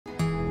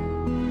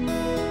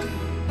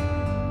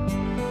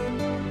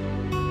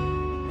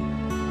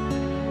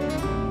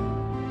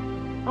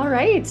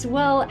right.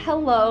 Well,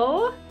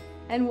 hello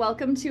and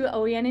welcome to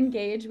OEN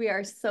Engage. We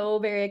are so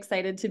very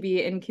excited to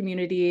be in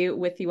community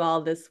with you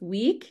all this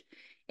week.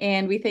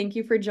 And we thank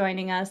you for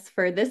joining us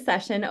for this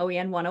session,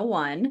 OEN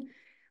 101.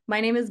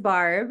 My name is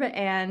Barb,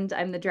 and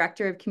I'm the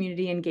Director of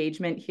Community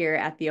Engagement here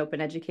at the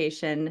Open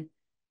Education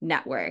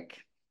Network.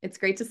 It's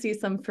great to see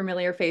some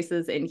familiar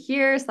faces in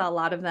here. Saw a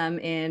lot of them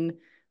in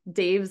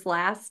Dave's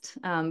last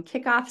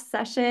kickoff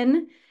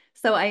session.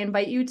 So I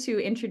invite you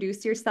to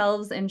introduce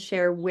yourselves and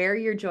share where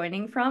you're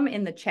joining from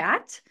in the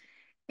chat.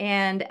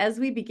 And as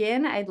we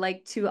begin, I'd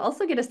like to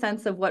also get a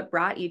sense of what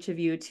brought each of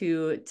you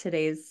to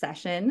today's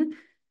session.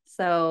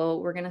 So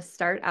we're going to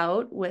start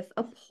out with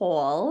a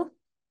poll.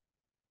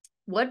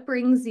 What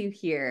brings you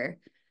here?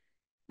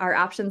 Our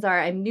options are: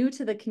 I'm new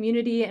to the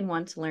community and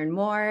want to learn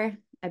more.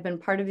 I've been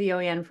part of the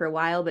OEN for a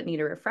while but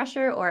need a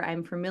refresher, or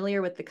I'm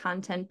familiar with the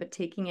content but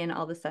taking in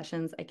all the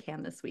sessions I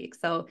can this week.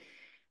 So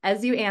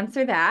as you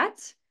answer that,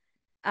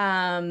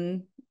 I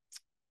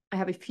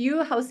have a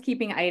few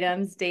housekeeping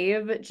items.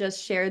 Dave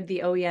just shared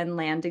the OEN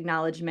land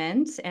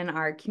acknowledgement and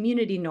our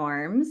community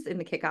norms in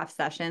the kickoff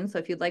session. So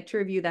if you'd like to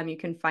review them, you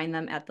can find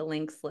them at the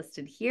links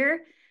listed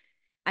here.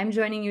 I'm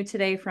joining you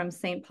today from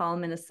St. Paul,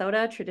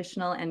 Minnesota,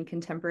 traditional and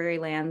contemporary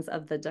lands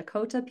of the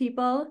Dakota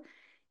people.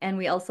 And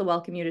we also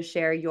welcome you to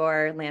share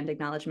your land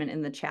acknowledgement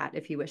in the chat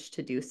if you wish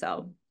to do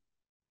so.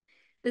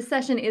 This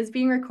session is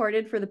being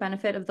recorded for the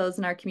benefit of those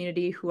in our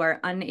community who are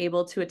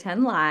unable to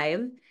attend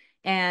live.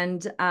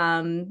 And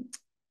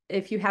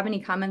if you have any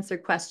comments or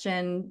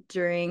questions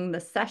during the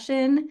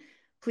session,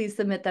 please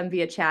submit them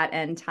via chat,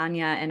 and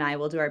Tanya and I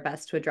will do our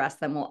best to address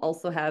them. We'll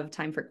also have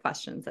time for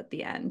questions at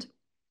the end.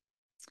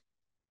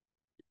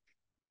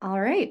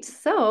 All right,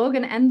 so I'm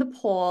going to end the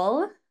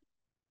poll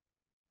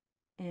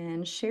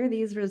and share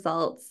these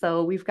results.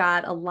 So we've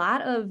got a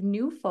lot of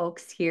new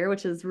folks here,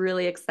 which is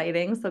really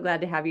exciting. So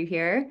glad to have you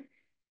here.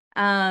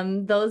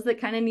 Those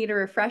that kind of need a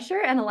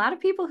refresher, and a lot of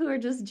people who are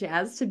just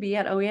jazzed to be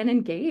at OEN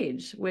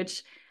Engage,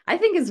 which I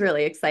think is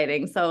really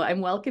exciting. So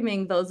I'm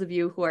welcoming those of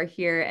you who are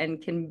here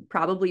and can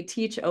probably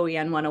teach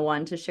OEN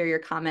 101 to share your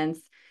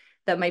comments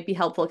that might be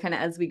helpful kind of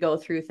as we go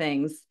through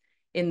things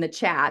in the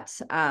chat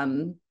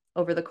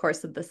over the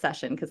course of the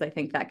session, because I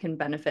think that can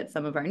benefit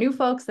some of our new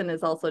folks and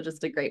is also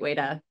just a great way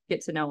to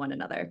get to know one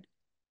another.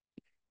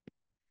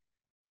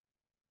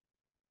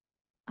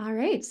 All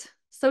right.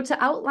 So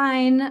to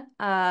outline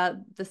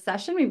the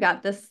session, we've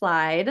got this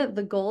slide.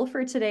 The goal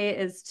for today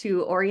is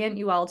to orient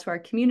you all to our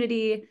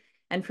community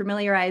and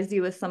familiarize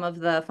you with some of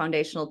the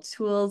foundational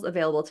tools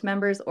available to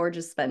members, or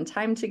just spend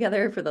time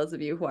together for those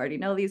of you who already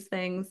know these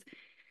things.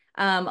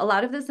 A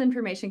lot of this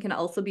information can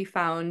also be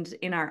found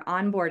in our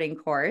onboarding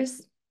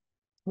course,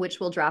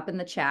 which we'll drop in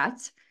the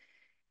chat.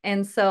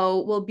 And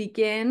so we'll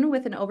begin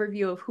with an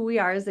overview of who we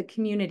are as a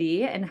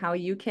community and how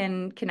you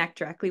can connect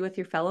directly with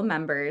your fellow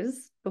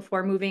members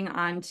before moving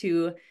on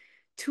to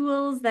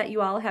tools that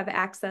you all have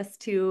access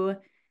to.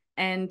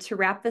 And to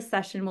wrap this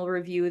session, we'll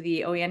review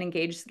the OEN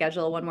Engage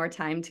schedule one more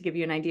time to give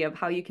you an idea of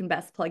how you can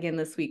best plug in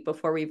this week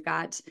before we've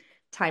got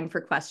time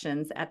for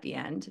questions at the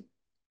end.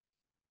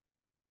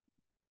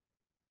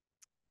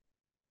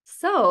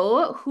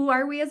 So who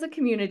are we as a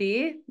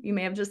community? You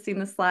may have just seen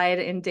the slide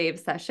in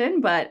Dave's session,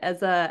 but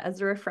as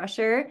a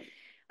refresher,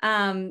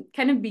 kind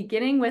of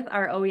beginning with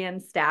our OEN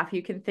staff,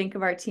 you can think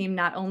of our team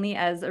not only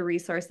as a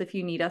resource if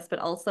you need us, but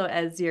also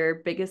as your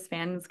biggest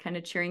fans kind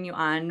of cheering you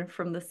on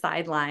from the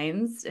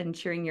sidelines and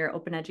cheering your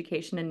open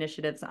education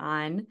initiatives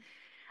on.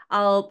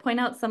 I'll point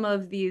out some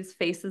of these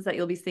faces that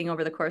you'll be seeing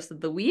over the course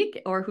of the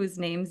week, or whose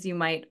names you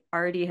might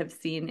already have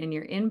seen in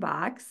your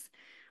inbox.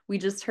 We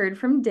just heard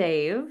from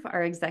Dave,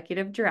 our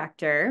executive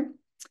director.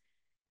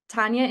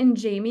 Tanya and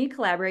Jamie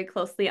collaborate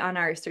closely on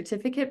our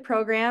certificate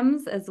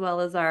programs, as well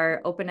as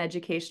our open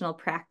educational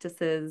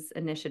practices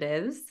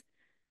initiatives.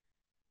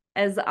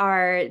 As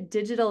our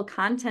digital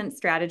content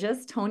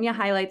strategist, Tonya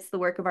highlights the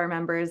work of our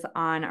members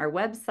on our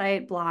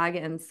website, blog,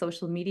 and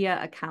social media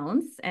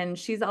accounts. And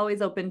she's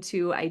always open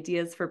to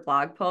ideas for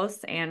blog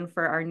posts and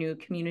for our new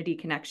community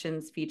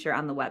connections feature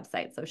on the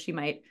website. So she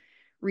might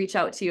reach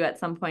out to you at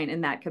some point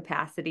in that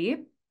capacity.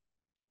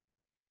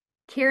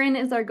 Karen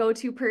is our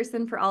go-to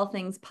person for all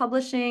things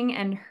publishing,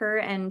 and her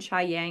and Cha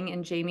Yang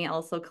and Jamie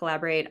also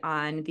collaborate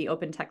on the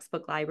Open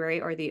Textbook Library,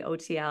 or the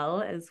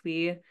OTL as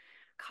we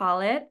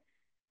call it.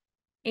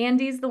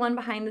 Andy's the one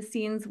behind the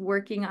scenes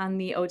working on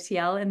the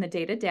OTL and the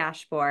data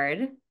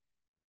dashboard.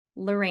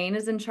 Lorraine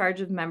is in charge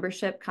of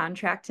membership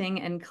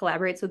contracting and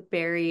collaborates with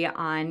Barry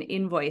on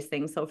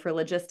invoicing. So for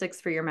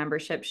logistics for your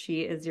membership,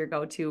 she is your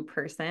go-to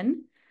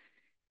person.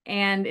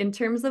 And in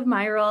terms of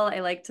my role, I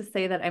like to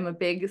say that I'm a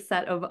big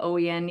set of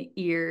OEN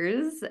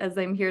ears, as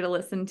I'm here to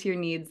listen to your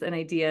needs and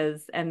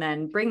ideas and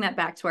then bring that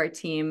back to our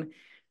team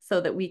so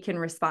that we can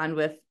respond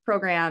with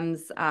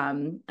programs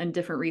and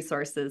different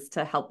resources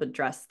to help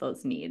address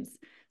those needs.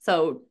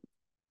 So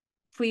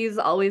please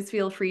always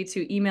feel free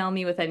to email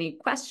me with any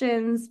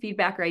questions,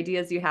 feedback, or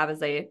ideas you have,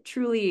 as I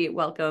truly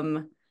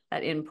welcome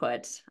that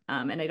input.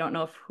 And I don't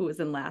know who was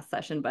in last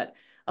session, but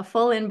a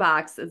full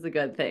inbox is a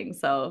good thing.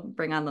 So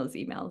bring on those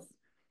emails.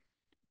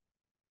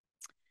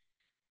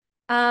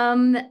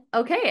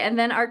 Okay, and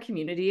then our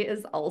community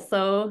is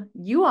also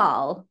you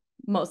all,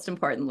 most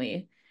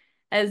importantly.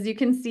 As you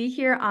can see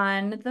here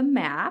on the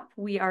map,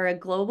 we are a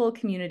global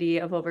community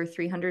of over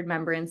 300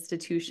 member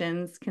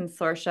institutions,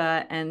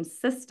 consortia, and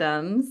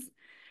systems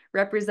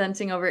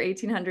representing over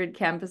 1,800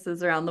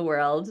 campuses around the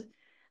world.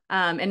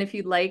 And if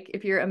you'd like,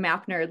 if you're a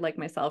map nerd like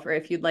myself, or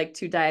if you'd like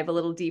to dive a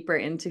little deeper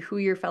into who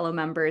your fellow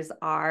members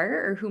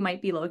are or who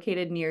might be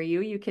located near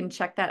you, you can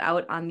check that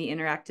out on the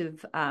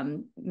interactive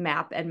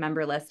map and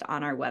member list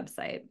on our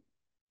website.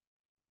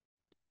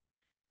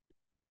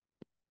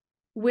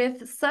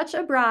 With such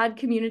a broad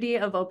community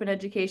of open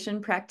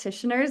education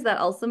practitioners, that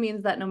also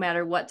means that no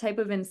matter what type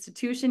of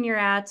institution you're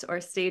at or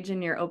stage in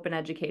your open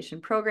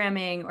education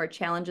programming or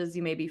challenges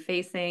you may be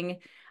facing,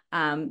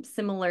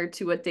 similar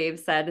to what Dave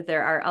said,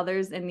 there are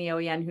others in the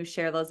OEN who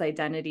share those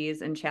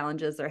identities and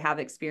challenges or have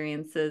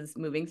experiences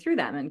moving through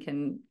them and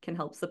can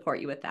help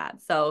support you with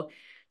that. So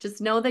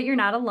just know that you're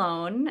not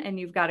alone and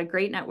you've got a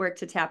great network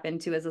to tap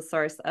into as a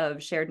source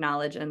of shared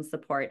knowledge and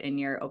support in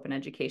your open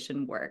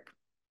education work.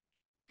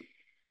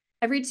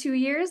 Every 2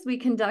 years, we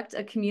conduct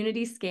a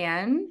community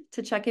scan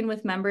to check in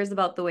with members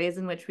about the ways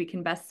in which we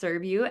can best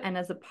serve you. And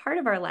as a part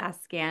of our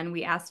last scan,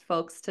 we asked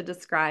folks to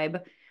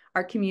describe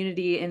our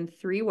community in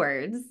 3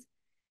 words.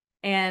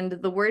 And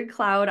the word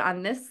cloud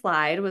on this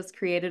slide was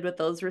created with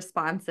those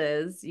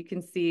responses. You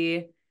can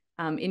see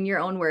in your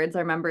own words,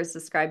 our members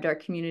described our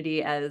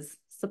community as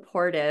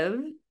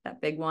supportive,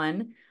 that big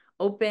one,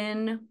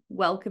 open,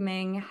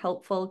 welcoming,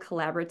 helpful,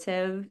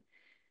 collaborative.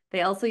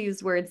 They also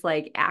use words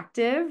like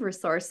active,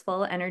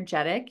 resourceful,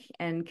 energetic,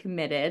 and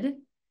committed.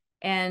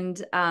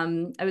 And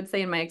I would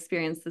say in my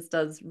experience, this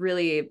does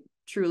really,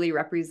 truly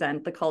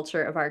represent the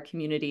culture of our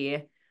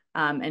community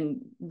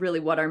and really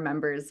what our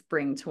members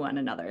bring to one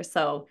another.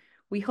 So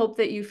we hope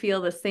that you feel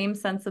the same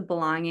sense of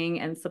belonging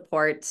and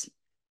support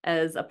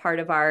as a part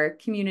of our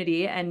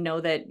community and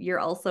know that you're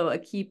also a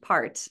key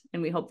part.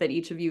 And we hope that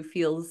each of you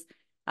feels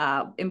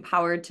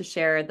empowered to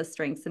share the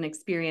strengths and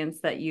experience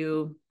that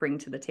you bring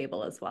to the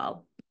table as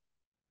well.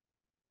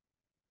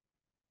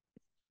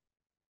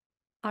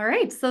 All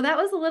right, so that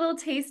was a little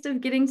taste of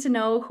getting to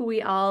know who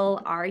we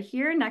all are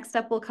here. Next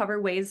up, we'll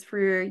cover ways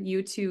for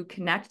you to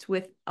connect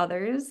with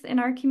others in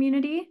our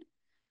community.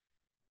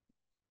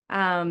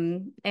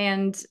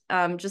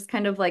 Just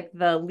kind of like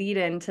the lead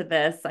into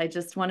this, I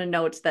just want to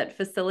note that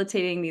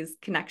facilitating these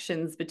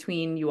connections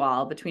between you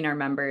all, between our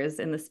members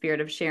in the spirit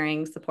of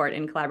sharing, support,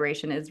 and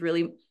collaboration is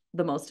really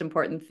the most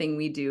important thing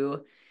we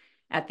do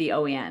at the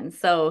OEN.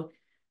 So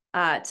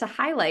to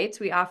highlight,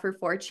 we offer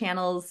 4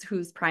 channels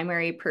whose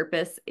primary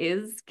purpose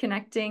is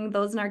connecting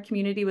those in our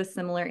community with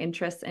similar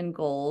interests and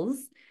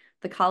goals.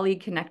 The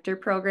Colleague Connector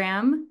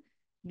Program,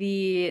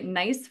 the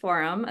NICE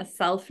Forum, a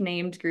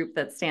self-named group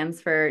that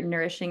stands for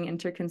Nourishing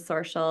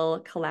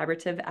Interconsortial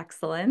Collaborative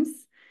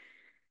Excellence,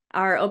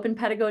 our Open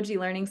Pedagogy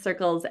Learning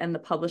Circles, and the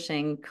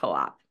Publishing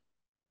Co-op.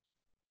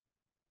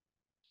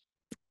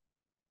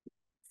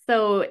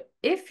 So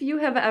if you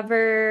have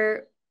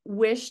ever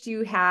wished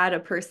you had a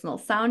personal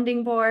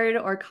sounding board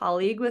or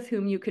colleague with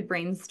whom you could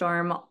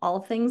brainstorm all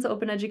things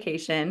open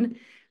education,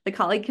 the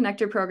Colleague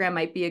Connector program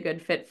might be a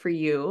good fit for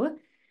you.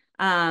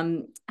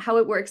 How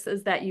it works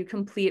is that you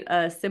complete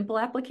a simple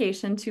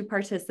application to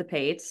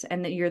participate,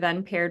 and that you're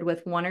then paired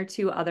with 1 or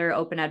 2 other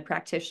open ed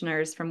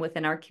practitioners from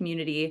within our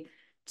community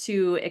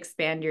to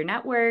expand your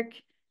network,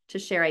 to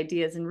share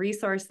ideas and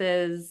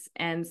resources,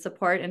 and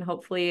support and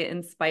hopefully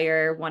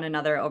inspire one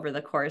another over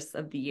the course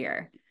of the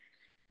year.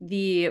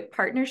 The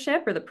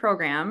partnership or the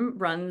program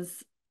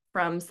runs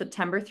from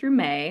September through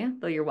May,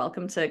 though you're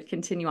welcome to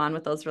continue on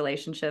with those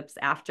relationships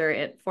after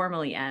it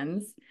formally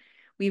ends.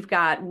 We've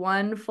got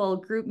 1 full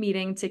group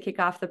meeting to kick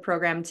off the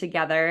program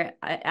together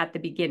at the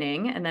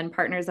beginning, and then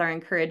partners are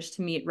encouraged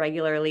to meet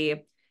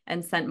regularly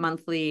and sent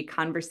monthly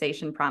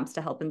conversation prompts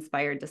to help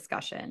inspire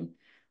discussion.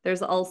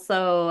 There's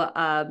also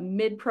a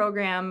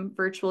mid-program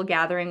virtual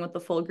gathering with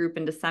the full group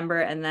in December,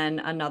 and then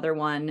another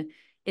one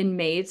in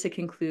May to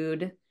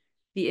conclude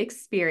the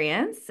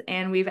experience.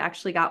 And we've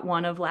actually got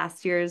one of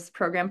last year's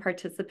program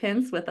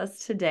participants with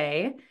us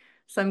today.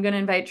 So I'm going to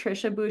invite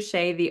Tricia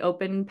Boucher, the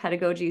Open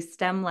Pedagogy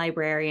STEM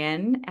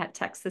librarian at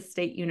Texas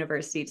State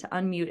University, to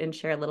unmute and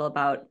share a little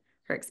about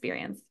her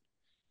experience.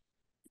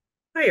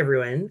 Hi,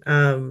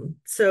 everyone.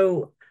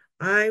 So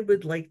I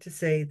would like to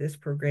say this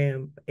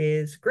program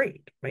is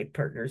great. My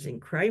partners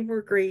in crime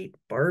were great.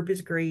 Barb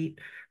is great.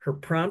 Her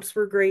prompts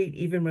were great,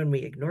 even when we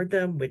ignored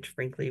them, which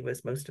frankly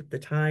was most of the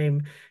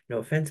time. No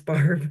offense,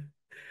 Barb.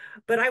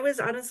 But I was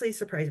honestly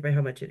surprised by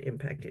how much it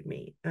impacted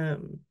me.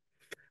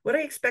 What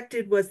I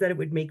expected was that it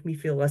would make me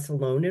feel less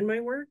alone in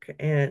my work,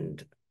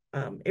 and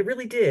it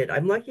really did.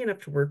 I'm lucky enough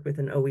to work with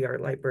an OER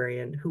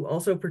librarian who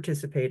also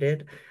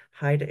participated.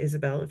 Hi to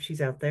Isabel if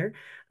she's out there.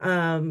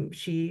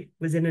 She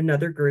was in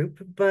another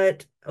group,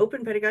 but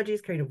open pedagogy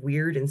is kind of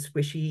weird and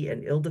squishy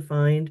and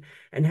ill-defined,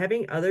 and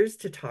having others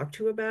to talk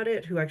to about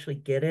it who actually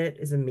get it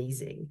is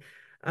amazing.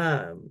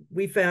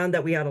 We found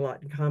that we had a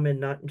lot in common,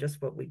 not in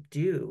just what we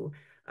do,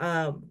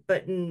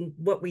 But in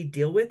what we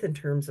deal with in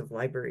terms of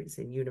libraries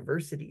and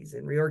universities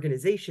and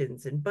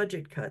reorganizations and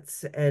budget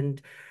cuts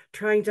and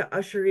trying to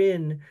usher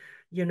in,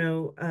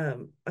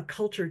 a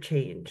culture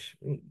change,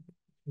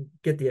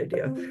 get the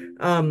idea.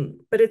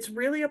 But it's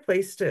really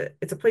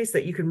it's a place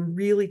that you can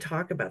really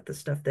talk about the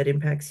stuff that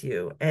impacts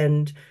you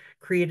and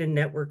create a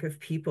network of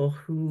people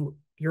who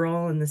you're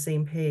all on the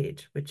same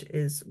page, which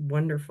is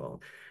wonderful.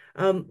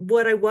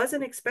 What I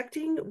wasn't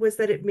expecting was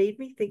that it made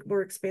me think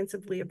more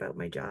expansively about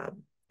my job.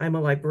 I'm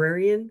a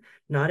librarian.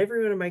 Not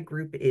everyone in my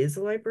group is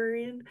a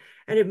librarian,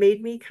 and it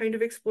made me kind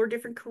of explore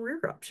different career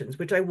options,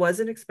 which I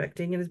wasn't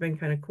expecting and has been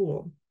kind of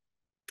cool.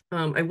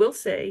 I will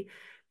say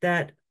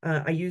that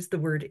I use the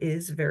word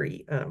is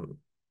very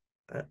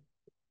uh,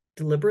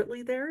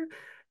 deliberately there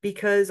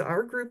because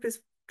our group is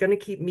going to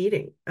keep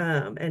meeting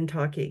and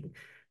talking.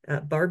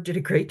 Barb did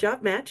a great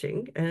job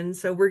matching, and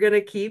so we're going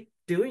to keep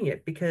doing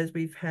it because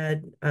we've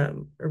had a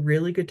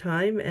really good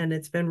time and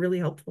it's been really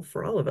helpful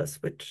for all of us,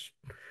 which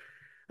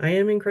I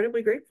am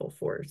incredibly grateful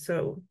for.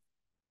 So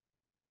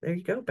there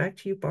you go. Back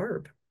to you,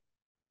 Barb.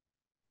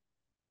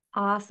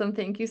 Awesome.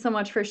 Thank you so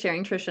much for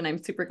sharing, Trish. And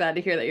I'm super glad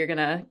to hear that you're going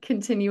to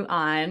continue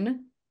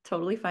on.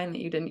 Totally fine that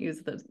you didn't use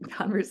the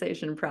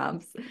conversation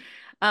prompts.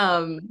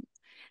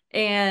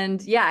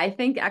 And yeah, I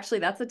think actually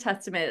that's a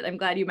testament. I'm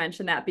glad you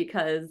mentioned that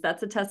because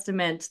that's a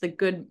testament. The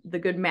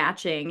good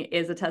matching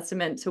is a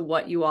testament to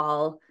what you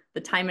all,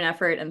 the time and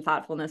effort and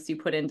thoughtfulness you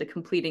put into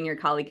completing your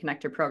Colleague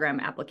Connector program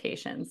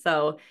application.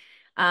 So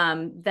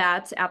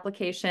that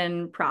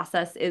application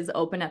process is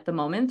open at the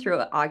moment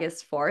through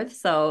August 4th.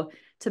 So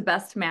to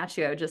best match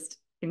you, I would just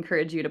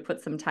encourage you to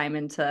put some time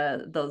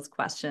into those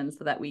questions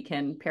so that we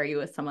can pair you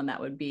with someone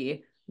that would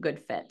be a good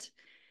fit.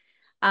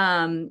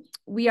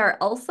 We are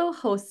also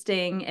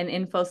hosting an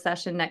info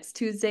session next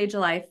Tuesday,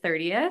 July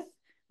 30th,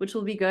 which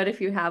will be good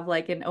if you have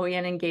like an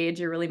OEN Engage,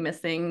 you're really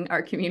missing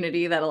our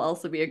community. That'll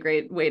also be a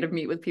great way to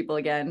meet with people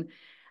again.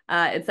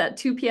 It's at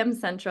 2 p.m.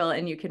 Central,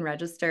 and you can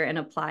register and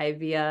apply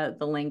via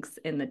the links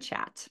in the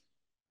chat.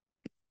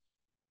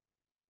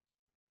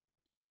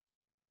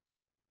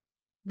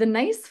 The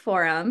NICE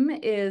Forum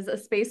is a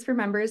space for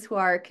members who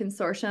are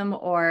consortium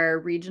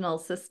or regional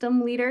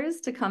system leaders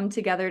to come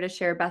together to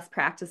share best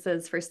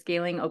practices for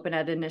scaling open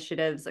ed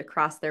initiatives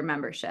across their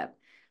membership.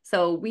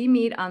 So we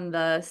meet on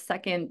the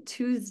second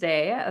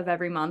Tuesday of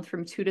every month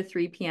from 2 to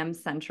 3 p.m.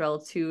 Central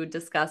to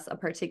discuss a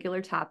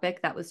particular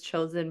topic that was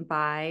chosen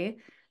by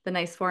the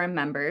NICE Forum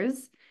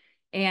members.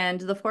 And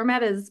the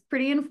format is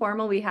pretty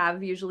informal. We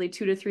have usually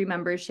 2 to 3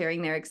 members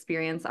sharing their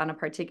experience on a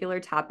particular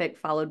topic,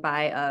 followed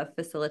by a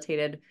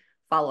facilitated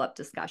follow-up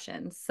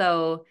discussion.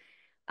 So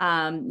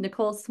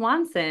Nicole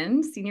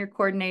Swanson, Senior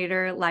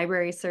Coordinator,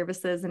 Library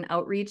Services and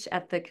Outreach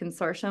at the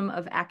Consortium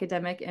of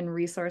Academic and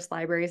Resource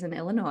Libraries in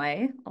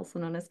Illinois, also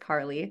known as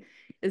CARLI,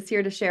 is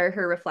here to share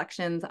her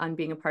reflections on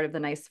being a part of the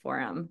NICE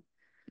Forum.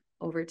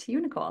 Over to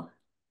you, Nicole.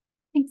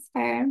 Thanks,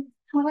 Barb.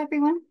 Hello,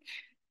 everyone.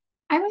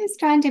 I was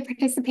drawn to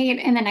participate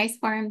in the NICE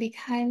Forum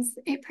because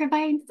it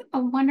provides a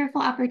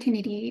wonderful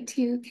opportunity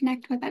to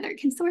connect with other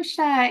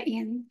consortia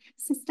and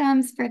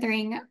systems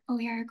furthering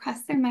OER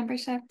across their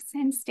memberships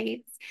and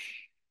states.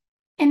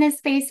 In this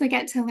space, we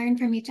get to learn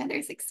from each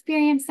other's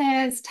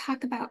experiences,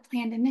 talk about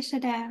planned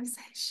initiatives,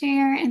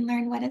 share and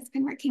learn what has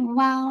been working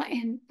well,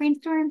 and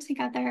brainstorm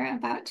together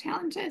about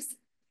challenges.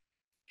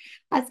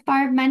 As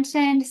Barb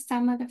mentioned,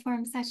 some of the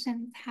forum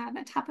sessions have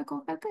a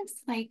topical focus,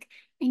 like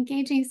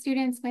engaging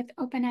students with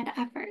open ed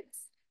efforts,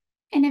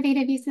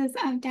 innovative uses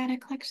of data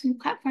collection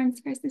platforms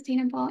for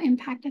sustainable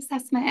impact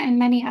assessment, and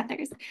many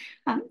others.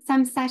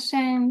 Some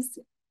sessions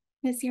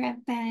this year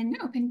have been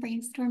open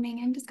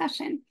brainstorming and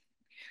discussion.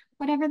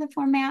 Whatever the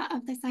format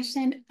of the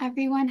session,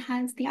 everyone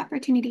has the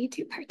opportunity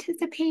to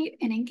participate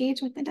and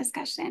engage with the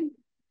discussion.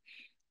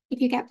 If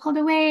you get pulled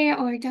away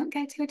or don't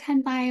get to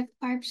attend live,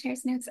 Barb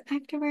shares notes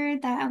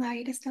afterward that allow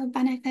you to still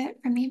benefit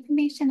from the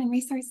information and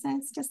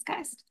resources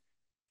discussed.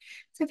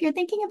 So if you're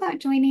thinking about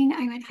joining,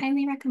 I would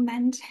highly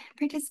recommend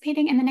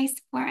participating in the NICE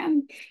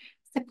Forum.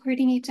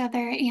 Supporting each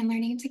other and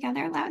learning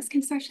together allows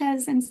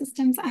consortias and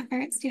systems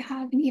efforts to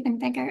have an even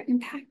bigger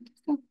impact.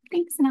 So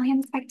thanks, and I'll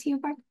hand this back to you,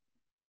 Barb.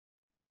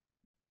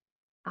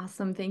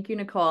 Awesome. Thank you,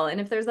 Nicole. And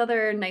if there's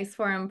other NICE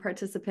Forum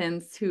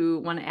participants who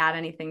want to add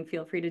anything,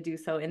 feel free to do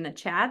so in the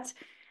chat.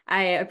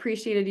 I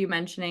appreciated you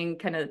mentioning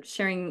kind of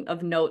sharing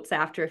of notes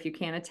after if you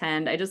can't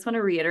attend. I just want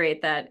to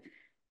reiterate that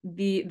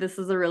this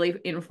is a really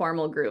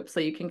informal group, so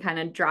you can kind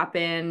of drop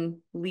in,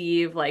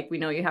 leave, like we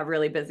know you have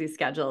really busy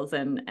schedules,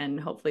 and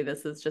hopefully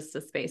this is just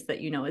a space that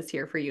you know is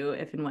here for you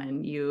if and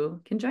when you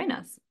can join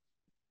us.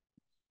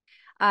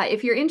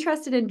 If you're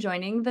interested in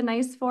joining the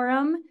NICE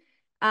Forum,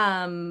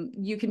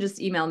 you can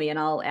just email me and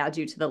I'll add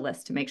you to the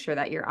list to make sure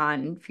that you're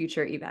on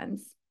future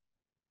events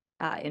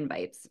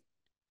invites.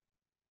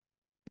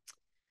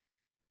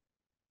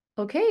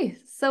 Okay,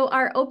 so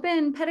our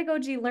Open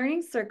Pedagogy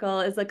Learning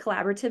Circle is a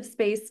collaborative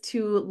space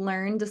to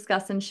learn,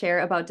 discuss, and share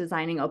about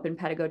designing open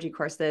pedagogy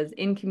courses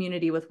in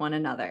community with one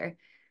another.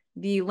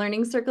 The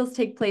learning circles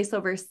take place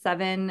over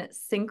 7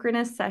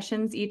 synchronous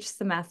sessions each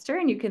semester,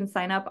 and you can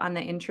sign up on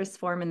the interest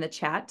form in the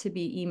chat to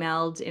be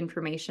emailed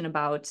information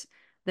about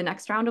the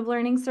next round of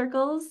learning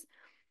circles.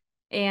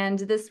 And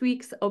this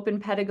week's Open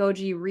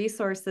Pedagogy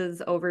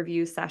Resources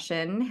Overview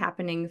session,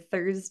 happening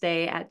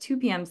Thursday at 2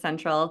 p.m.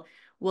 Central,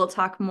 we'll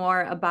talk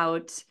more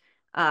about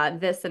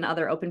this and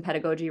other open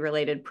pedagogy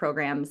related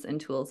programs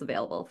and tools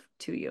available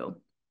to you.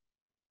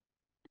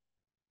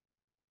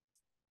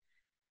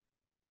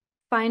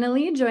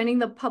 Finally, joining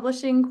the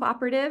Publishing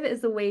Cooperative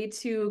is a way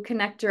to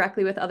connect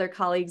directly with other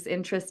colleagues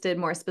interested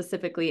more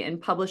specifically in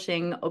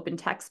publishing open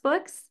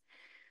textbooks.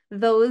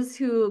 Those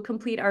who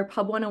complete our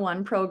Pub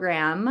 101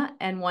 program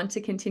and want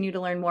to continue to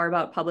learn more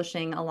about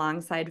publishing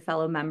alongside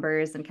fellow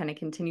members and kind of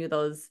continue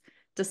those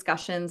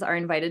discussions are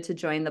invited to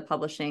join the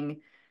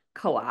Publishing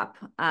Co-op.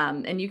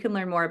 And you can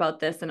learn more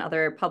about this and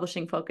other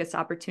publishing-focused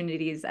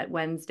opportunities at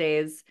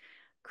Wednesdays,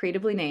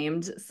 creatively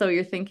named So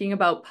You're Thinking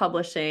About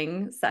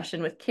Publishing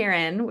session with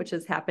Karen, which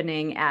is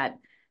happening at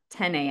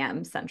 10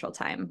 a.m. Central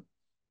Time.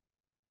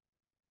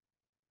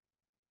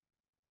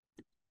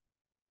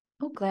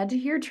 Oh, glad to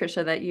hear,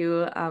 Trisha, that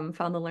you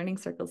found the learning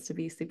circles to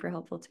be super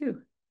helpful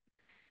too.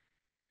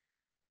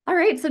 All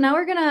right, so now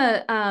we're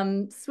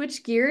gonna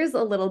switch gears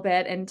a little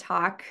bit and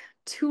talk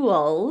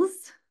tools.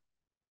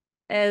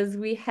 As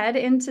we head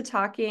into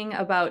talking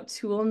about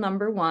tool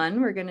number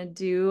 1, we're gonna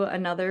do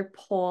another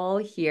poll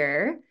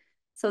here.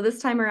 So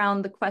this time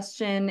around, the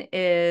question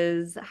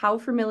is, how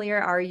familiar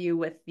are you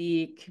with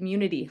the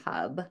Community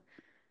Hub?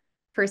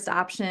 First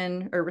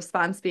option or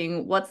response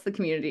being, what's the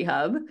Community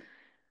Hub?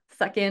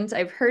 Second,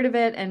 I've heard of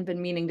it and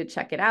been meaning to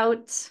check it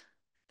out.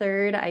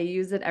 Third, I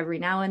use it every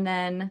now and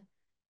then.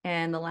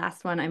 And the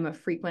last one, I'm a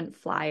frequent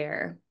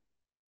flyer.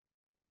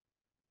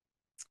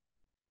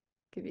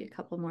 Give you a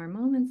couple more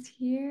moments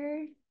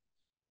here.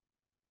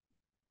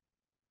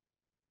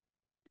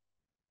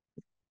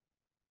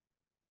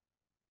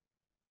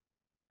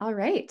 All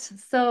right,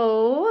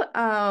 so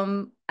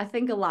I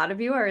think a lot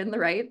of you are in the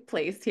right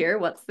place here.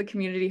 What's the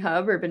Community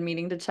Hub or been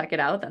meaning to check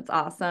it out? That's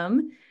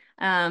awesome.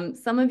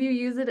 Some of you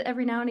use it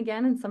every now and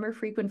again, and some are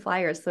frequent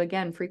flyers. So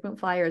again, frequent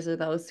flyers are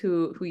those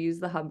who use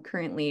the hub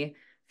currently.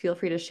 Feel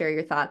free to share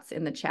your thoughts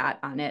in the chat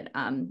on it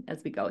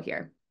as we go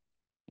here.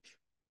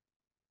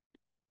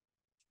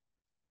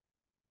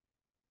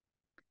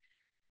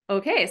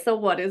 Okay, so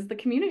what is the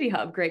Community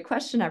Hub? Great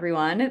question,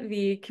 everyone.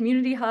 The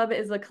Community Hub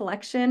is a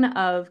collection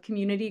of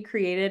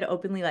community-created,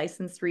 openly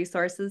licensed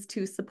resources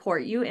to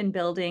support you in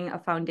building a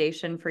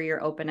foundation for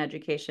your open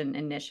education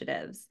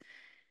initiatives.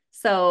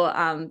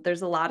 So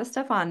there's a lot of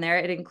stuff on there.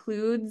 It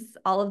includes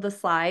all of the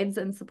slides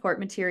and support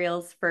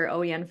materials for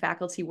OEN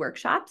faculty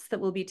workshops that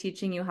we'll be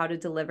teaching you how to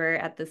deliver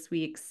at this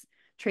week's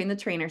Train the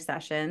Trainer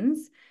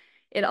sessions.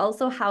 It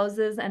also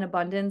houses an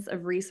abundance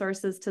of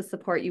resources to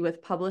support you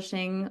with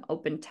publishing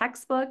open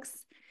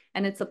textbooks.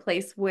 And it's a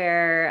place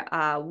where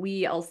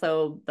we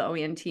also, the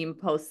OEN team,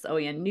 posts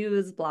OEN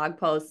news, blog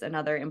posts, and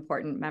other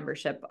important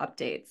membership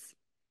updates.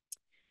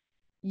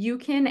 You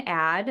can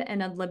add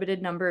an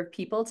unlimited number of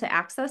people to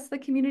access the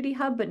Community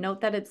Hub, but note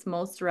that it's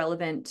most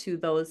relevant to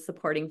those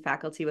supporting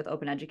faculty with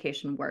open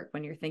education work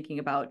when you're thinking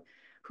about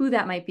who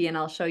that might be. And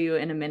I'll show you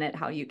in a minute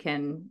how you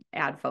can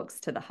add folks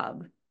to the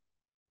hub.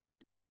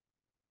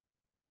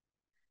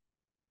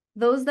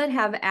 Those that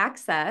have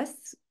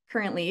access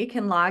currently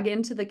can log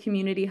into the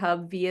Community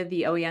Hub via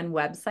the OEN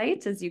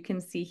website. As you can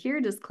see here,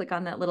 just click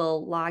on that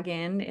little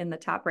login in the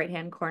top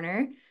right-hand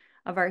corner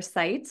of our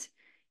site.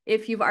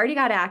 If you've already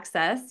got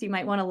access, you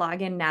might want to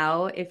log in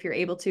now if you're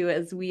able to,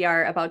 as we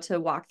are about to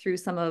walk through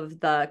some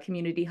of the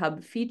Community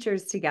Hub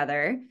features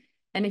together.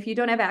 And if you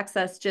don't have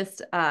access,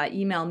 just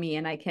email me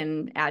and I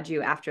can add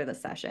you after the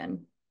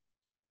session.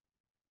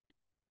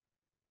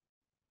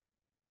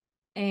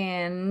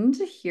 And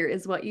here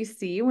is what you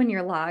see when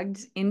you're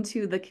logged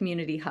into the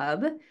Community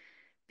Hub.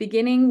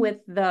 Beginning with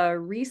the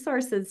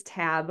Resources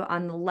tab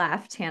on the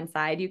left-hand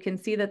side, you can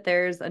see that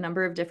there's a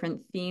number of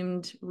different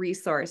themed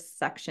resource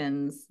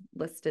sections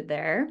listed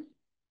there.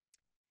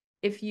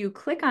 If you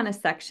click on a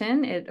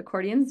section, it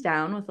accordions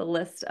down with a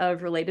list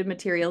of related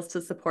materials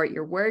to support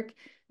your work.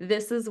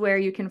 This is where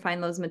you can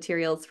find those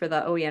materials for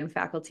the OEN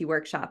faculty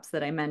workshops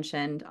that I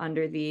mentioned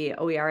under the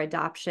OER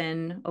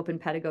Adoption, Open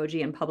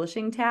Pedagogy, and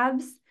Publishing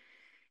tabs.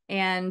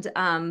 And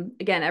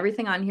again,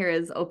 everything on here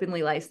is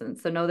openly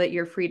licensed. So know that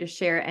you're free to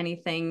share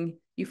anything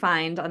you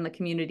find on the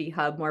Community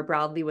Hub more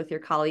broadly with your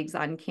colleagues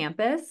on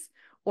campus,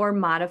 or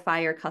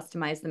modify or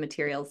customize the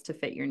materials to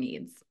fit your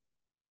needs.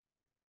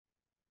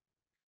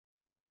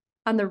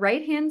 On the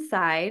right-hand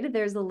side,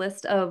 there's a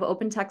list of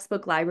open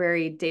textbook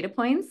library data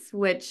points,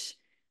 which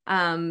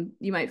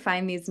you might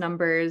find these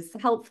numbers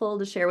helpful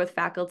to share with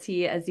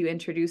faculty as you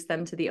introduce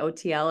them to the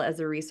OTL as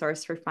a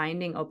resource for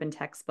finding open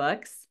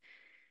textbooks.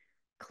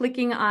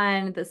 Clicking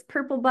on this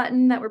purple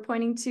button that we're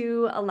pointing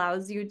to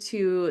allows you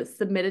to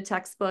submit a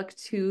textbook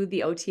to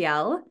the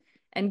OTL.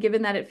 And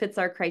given that it fits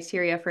our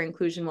criteria for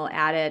inclusion, we'll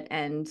add it.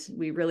 And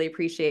we really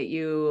appreciate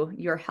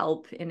your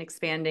help in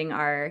expanding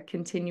our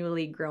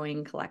continually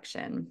growing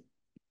collection.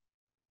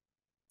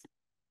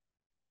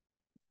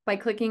 By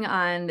clicking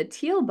on the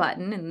teal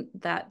button in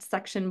that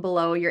section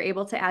below, you're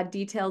able to add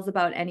details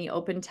about any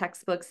open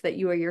textbooks that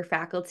you or your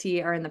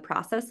faculty are in the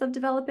process of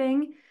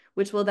developing,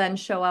 which will then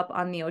show up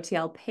on the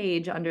OTL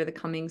page under the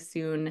Coming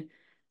Soon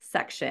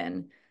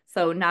section.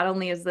 So not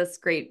only is this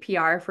great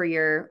PR for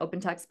your open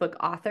textbook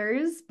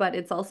authors, but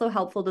it's also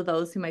helpful to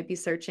those who might be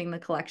searching the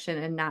collection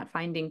and not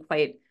finding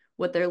quite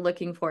what they're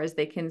looking for, as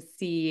they can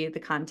see the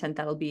content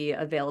that'll be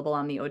available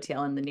on the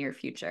OTL in the near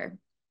future.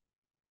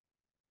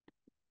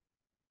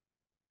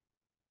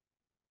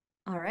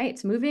 All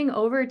right, moving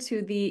over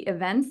to the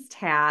events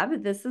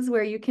tab. This is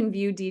where you can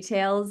view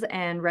details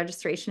and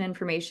registration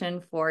information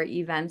for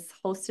events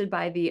hosted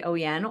by the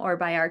OEN or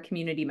by our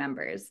community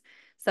members.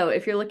 So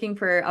if you're looking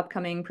for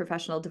upcoming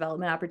professional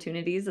development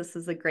opportunities, this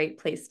is a great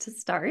place to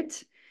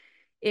start.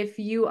 If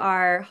you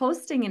are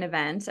hosting an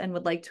event and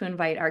would like to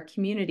invite our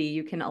community,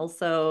 you can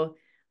also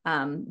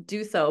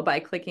do so by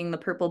clicking the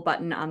purple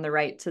button on the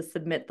right to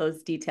submit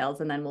those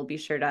details, and then we'll be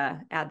sure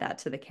to add that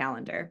to the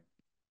calendar.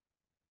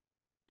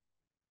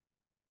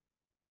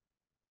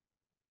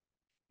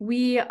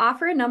 We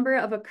offer a number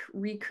of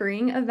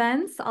recurring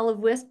events, all of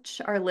which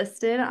are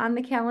listed on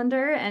the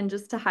calendar, and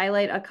just to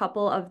highlight a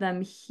couple of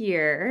them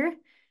here.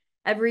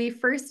 Every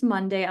first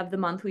Monday of the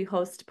month, we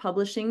host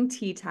Publishing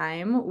Tea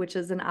Time, which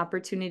is an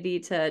opportunity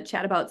to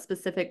chat about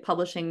specific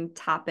publishing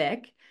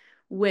topic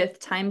with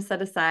time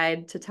set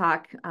aside to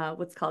talk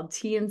what's called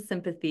Tea and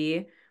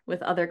Sympathy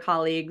with other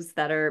colleagues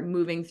that are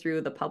moving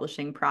through the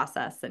publishing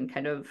process and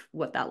kind of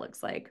what that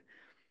looks like.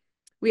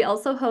 We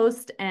also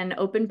host an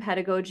open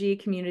pedagogy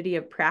community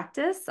of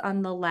practice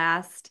on the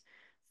last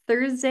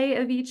Thursday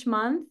of each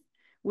month,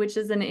 which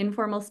is an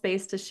informal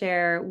space to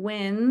share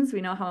wins.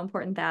 We know how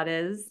important that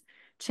is,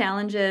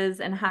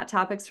 challenges, and hot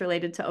topics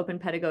related to open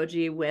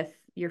pedagogy with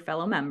your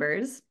fellow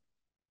members.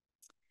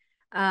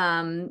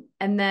 And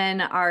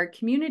then our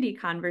community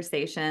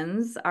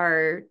conversations,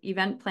 our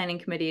event planning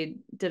committee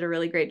did a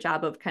really great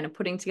job of kind of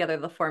putting together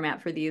the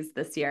format for these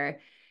this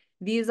year.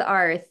 These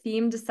are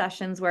themed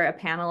sessions where a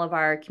panel of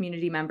our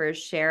community members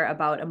share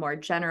about a more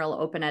general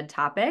open ed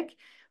topic,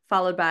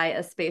 followed by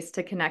a space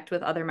to connect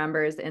with other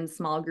members in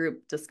small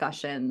group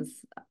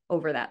discussions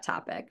over that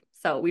topic.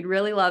 So we'd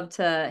really love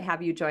to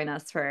have you join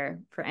us for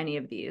any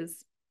of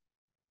these.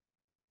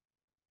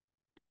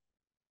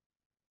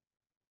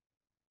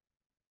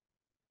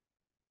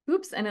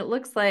 Oops, and it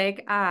looks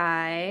like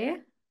I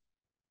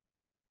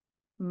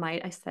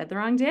said the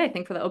wrong day, I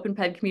think, for the Open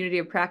Ped Community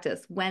of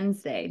Practice,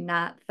 Wednesday,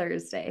 not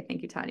Thursday.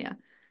 Thank you, Tanya.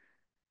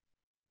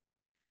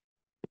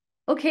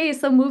 Okay,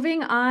 so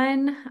moving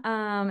on,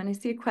 and I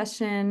see a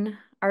question.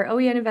 Are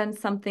OEN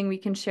events something we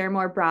can share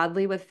more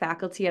broadly with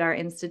faculty at our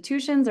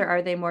institutions, or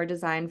are they more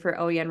designed for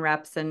OEN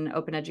reps and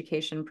open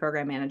education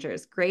program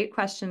managers? Great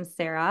question,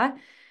 Sarah.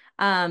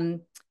 I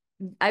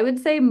would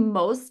say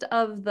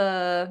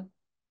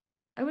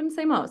I wouldn't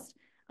say most.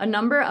 A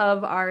number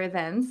of our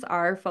events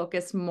are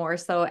focused more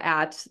so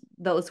at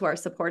those who are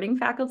supporting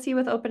faculty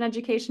with open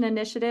education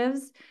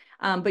initiatives,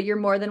 but you're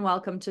more than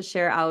welcome to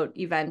share out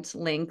event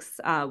links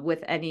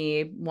with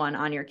anyone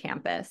on your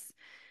campus.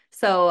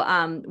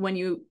 So when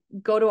you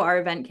go to our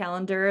event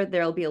calendar,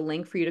 there'll be a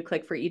link for you to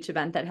click for each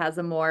event that has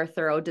a more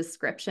thorough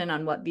description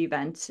on what the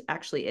event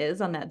actually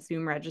is on that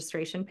Zoom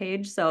registration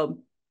page. So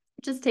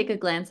just take a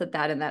glance at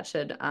that, and that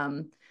should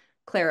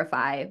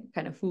clarify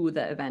kind of who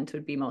the event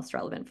would be most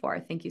relevant for.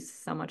 Thank you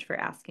so much for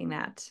asking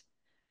that.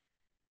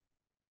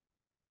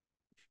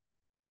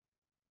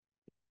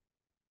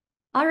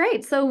 All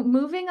right, so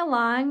moving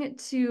along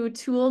to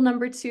tool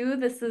number 2.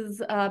 This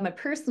is my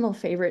personal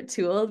favorite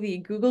tool, the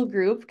Google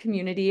Group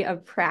Community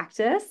of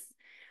Practice.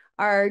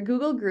 Our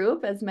Google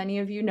Group, as many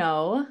of you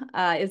know,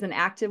 is an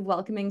active,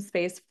 welcoming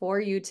space for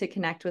you to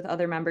connect with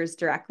other members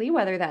directly,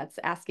 whether that's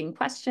asking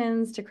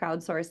questions, to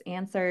crowdsource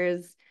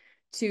answers,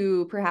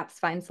 to perhaps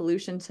find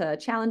solution to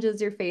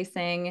challenges you're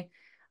facing.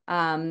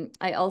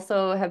 I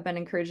also have been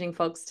encouraging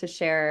folks to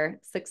share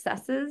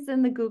successes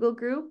in the Google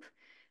Group,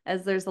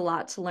 as there's a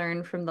lot to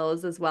learn from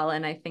those as well.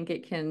 And I think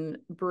it can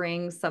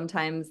bring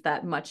sometimes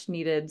that much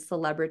needed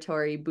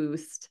celebratory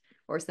boost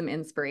or some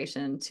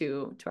inspiration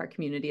to our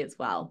community as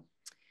well.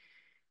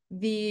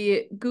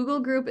 The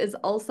Google Group is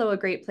also a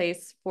great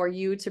place for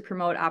you to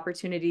promote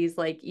opportunities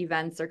like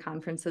events or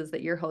conferences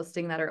that you're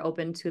hosting that are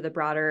open to the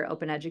broader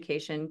open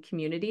education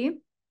community.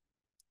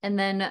 And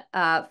then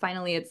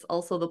finally, it's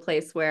also the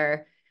place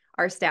where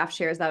our staff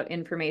shares out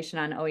information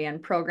on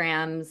OEN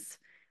programs,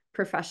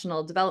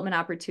 professional development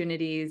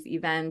opportunities,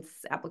 events,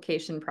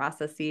 application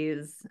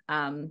processes,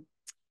 and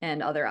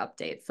other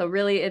updates. So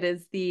really, it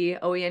is the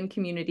OEN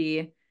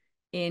community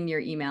in your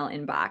email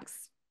inbox.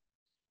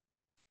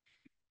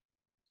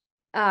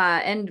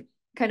 And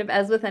kind of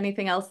as with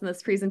anything else in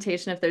this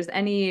presentation, if there's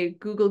any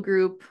Google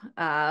Group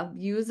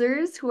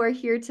users who are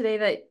here today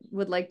that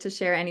would like to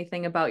share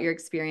anything about your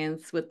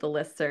experience with the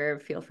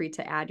listserv, feel free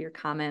to add your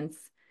comments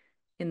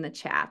in the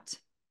chat.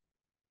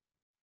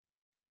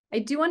 I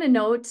do want to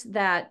note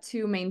that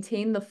to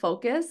maintain the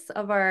focus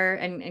of our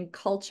and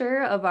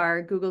culture of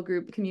our Google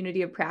Group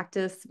community of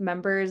practice,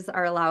 members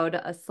are allowed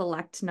a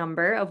select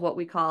number of what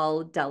we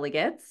call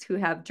delegates who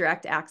have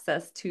direct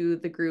access to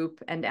the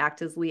group and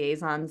act as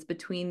liaisons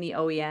between the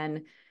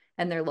OEN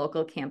and their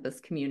local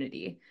campus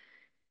community.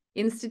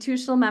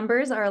 Institutional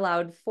members are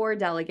allowed 4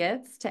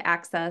 delegates to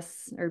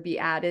access or be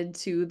added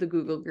to the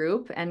Google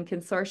Group, and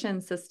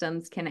consortium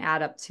systems can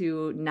add up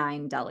to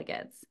 9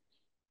 delegates.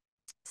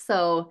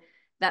 So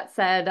that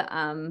said,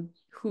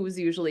 who's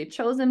usually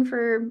chosen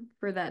for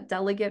that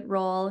delegate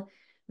role?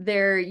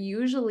 They're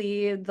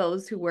usually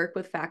those who work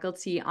with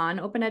faculty on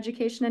open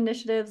education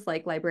initiatives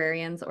like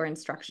librarians or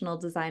instructional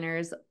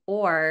designers,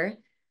 or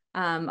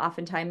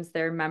oftentimes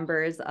they're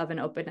members of an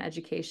open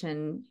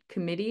education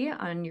committee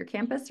on your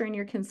campus or in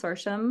your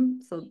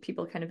consortium. So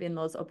people kind of in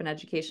those open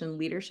education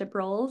leadership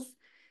roles.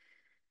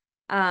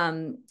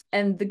 And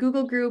the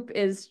Google group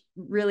is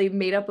really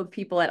made up of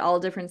people at all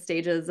different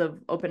stages of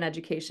open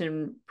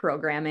education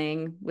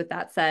programming, with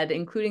that said,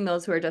 including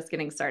those who are just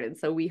getting started.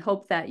 So we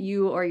hope that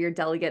you or your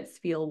delegates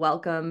feel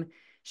welcome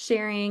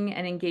sharing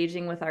and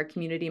engaging with our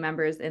community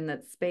members in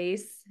that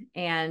space.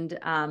 And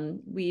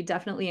we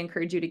definitely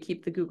encourage you to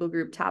keep the Google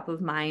group top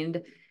of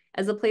mind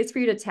as a place for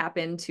you to tap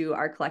into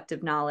our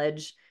collective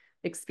knowledge,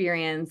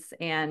 experience,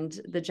 and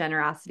the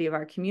generosity of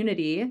our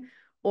community,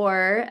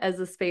 or as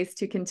a space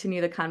to continue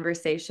the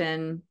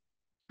conversation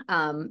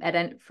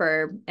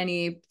for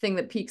anything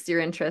that piques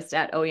your interest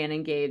at OEN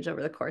Engage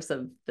over the course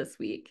of this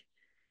week.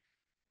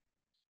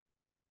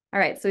 All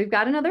right, so we've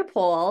got another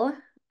poll.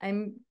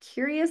 I'm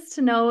curious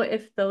to know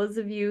if those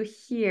of you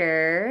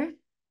here,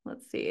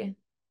 let's see.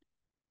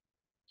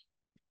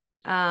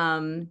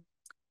 Are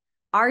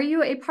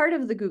you a part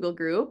of the Google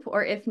group?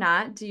 Or if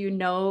not, do you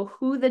know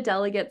who the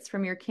delegates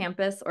from your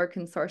campus or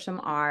consortium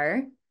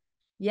are?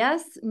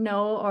 Yes,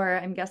 no, or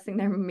I'm guessing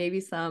there may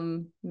be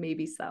some,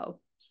 maybe so.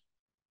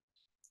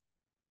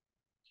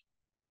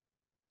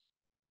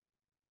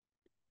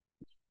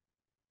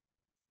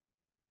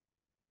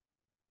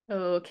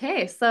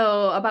 Okay,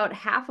 so about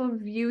half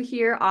of you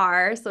here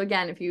are. So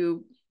again, if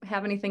you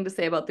have anything to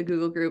say about the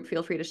Google group,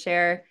 feel free to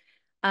share.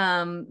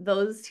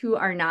 Those who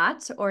are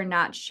not or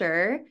not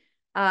sure,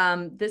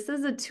 this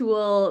is a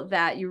tool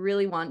that you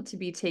really want to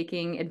be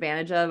taking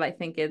advantage of. I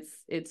think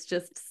it's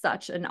just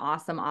such an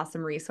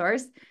awesome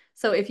resource.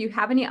 So if you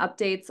have any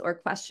updates or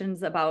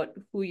questions about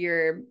who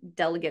your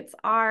delegates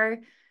are,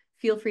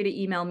 feel free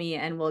to email me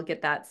and we'll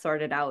get that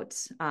sorted out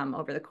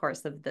over the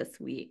course of this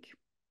week.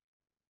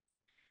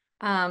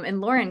 And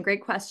Lauren,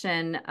 great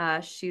question.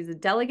 She's a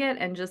delegate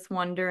and just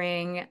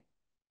wondering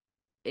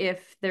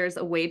if there's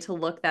a way to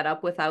look that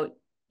up without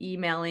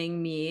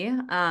emailing me.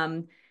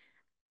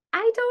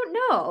 I don't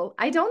know.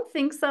 I don't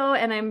think so.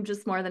 And I'm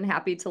just more than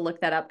happy to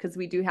look that up because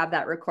we do have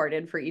that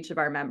recorded for each of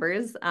our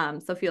members.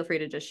 So feel free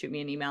to just shoot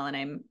me an email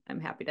and I'm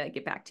happy to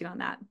get back to you on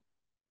that.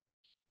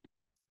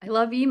 I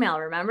love email,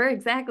 remember?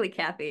 Exactly,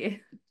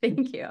 Kathy.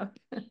 Thank you.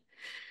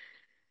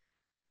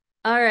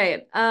 All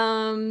right.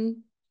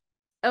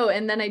 Oh,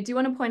 and then I do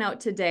want to point out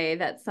today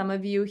that some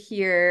of you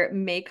here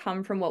may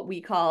come from what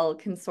we call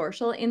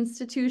consortial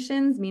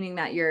institutions, meaning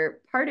that you're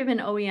part of an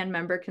OEN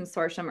member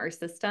consortium or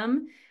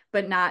system,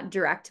 but not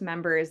direct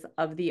members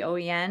of the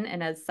OEN.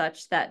 And as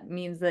such, that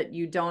means that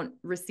you don't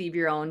receive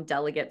your own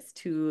delegates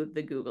to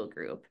the Google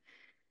group.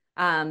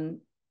 But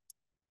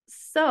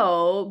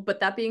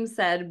that being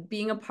said,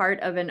 being a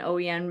part of an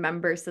OEN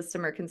member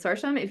system or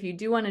consortium, if you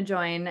do want to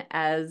join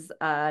as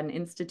an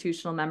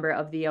institutional member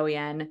of the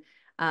OEN,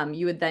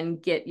 you would then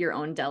get your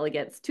own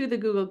delegates to the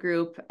Google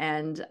group,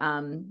 and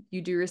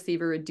you do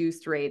receive a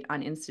reduced rate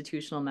on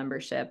institutional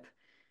membership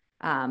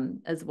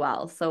as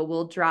well. So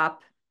we'll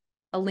drop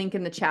a link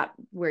in the chat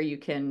where you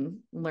can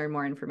learn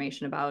more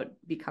information about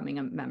becoming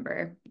a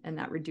member and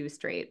that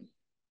reduced rate.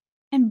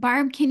 And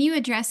Barb, can you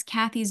address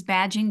Kathy's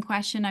badging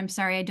question? I'm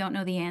sorry, I don't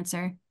know the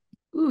answer.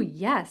 Ooh,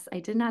 yes,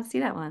 I did not see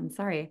that one.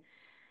 Sorry.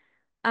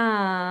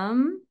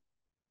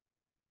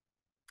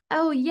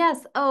 Oh,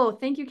 yes. Oh,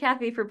 thank you,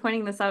 Kathy, for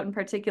pointing this out in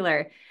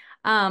particular.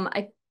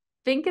 I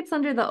think it's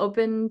under the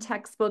Open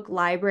Textbook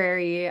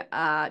Library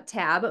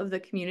tab of the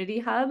Community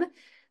Hub.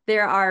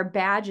 There are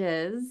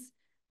badges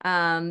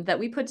that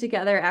we put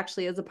together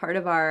actually as a part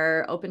of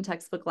our Open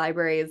Textbook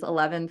Library's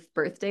 11th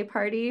birthday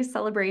party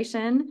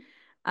celebration.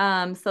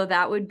 So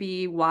that would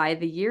be why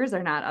the years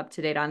are not up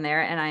to date on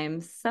there. And I am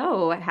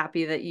so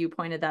happy that you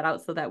pointed that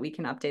out so that we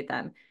can update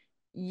them.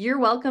 You're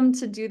welcome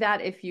to do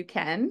that if you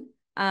can.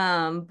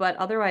 But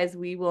otherwise,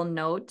 we will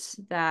note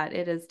that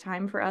it is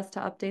time for us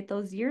to update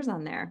those years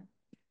on there.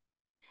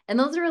 And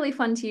those are really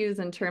fun to use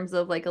in terms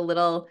of like a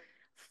little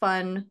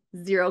fun,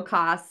 zero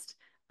cost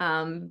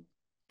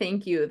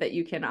thank you that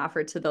you can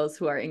offer to those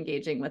who are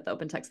engaging with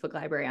Open Textbook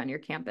Library on your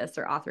campus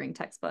or authoring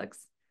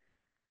textbooks.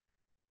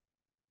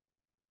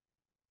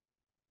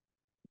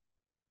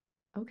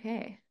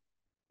 Okay.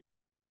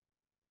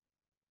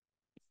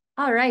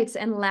 All right,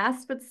 and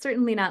last but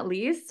certainly not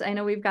least, I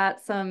know we've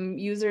got some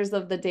users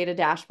of the data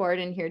dashboard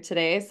in here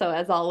today. So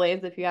as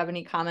always, if you have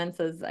any comments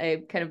as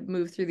I kind of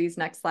move through these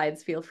next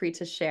slides, feel free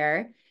to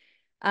share.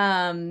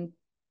 The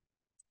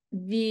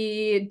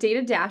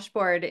data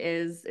dashboard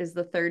is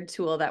the third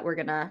tool that we're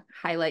gonna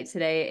highlight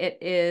today. It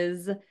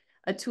is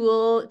a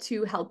tool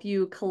to help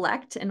you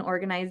collect and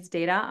organize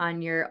data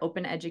on your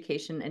open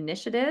education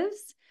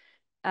initiatives.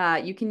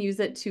 You can use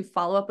it to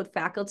follow up with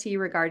faculty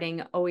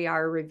regarding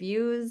OER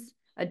reviews,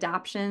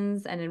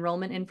 adoptions, and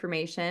enrollment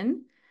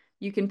information.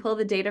 You can pull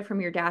the data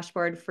from your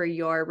dashboard for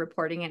your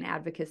reporting and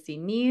advocacy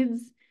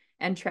needs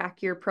and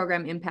track your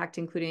program impact,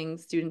 including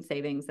student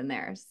savings in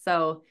there.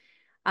 So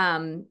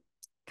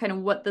kind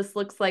of what this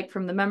looks like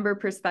from the member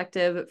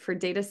perspective, for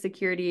data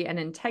security and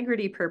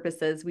integrity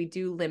purposes, we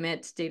do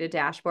limit data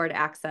dashboard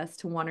access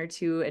to 1 or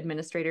 2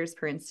 administrators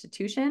per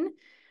institution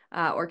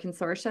or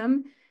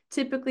consortium.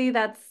 Typically,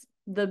 that's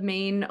the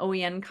main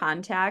OEN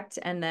contact,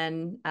 and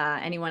then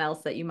anyone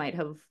else that you might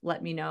have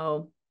let me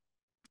know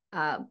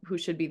who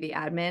should be the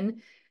admin.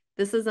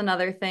 This is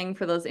another thing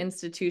for those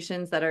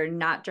institutions that are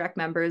not direct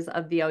members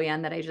of the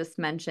OEN that I just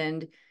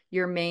mentioned.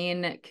 Your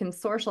main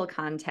consortial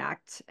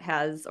contact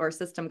has, or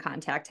system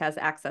contact has,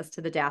 access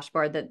to the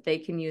dashboard that they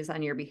can use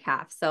on your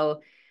behalf.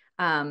 So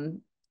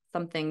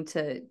something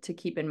to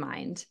keep in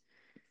mind.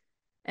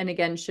 And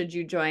again, should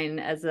you join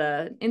as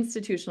an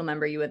institutional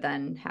member, you would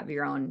then have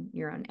your own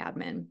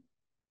admin.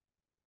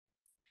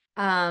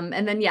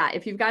 And then, yeah,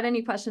 if you've got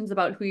any questions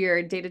about who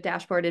your data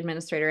dashboard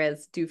administrator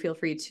is, do feel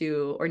free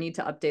to, or need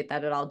to update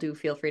that at all, do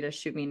feel free to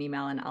shoot me an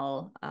email and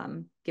I'll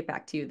get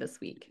back to you this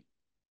week.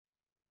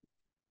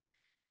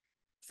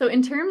 So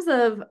in terms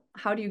of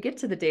how do you get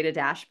to the data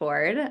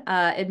dashboard,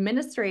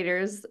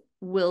 administrators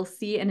will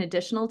see an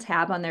additional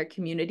tab on their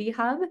community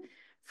hub.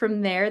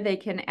 From there, they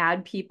can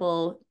add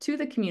people to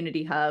the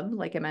community hub,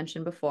 like I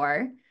mentioned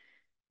before,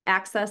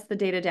 access the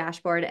data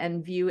dashboard,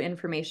 and view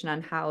information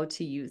on how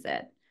to use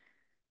it.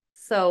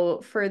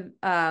 So for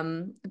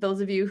those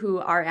of you who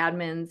are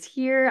admins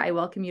here, I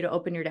welcome you to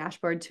open your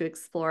dashboard to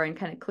explore and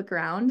kind of click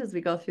around as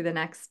we go through the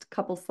next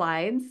couple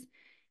slides.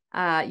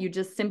 You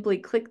just simply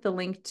click the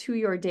link to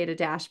your data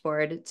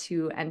dashboard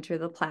to enter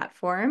the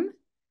platform.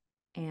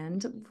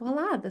 And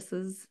voila, this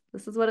is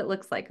what it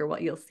looks like, or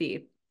what you'll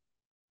see.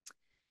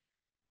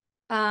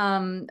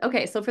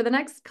 Okay, so for the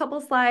next couple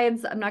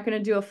slides, I'm not going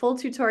to do a full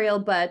tutorial,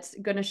 but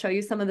going to show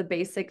you some of the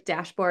basic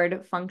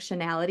dashboard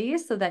functionality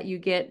so that you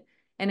get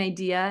an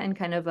idea and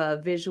kind of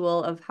a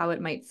visual of how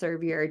it might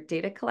serve your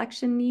data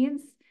collection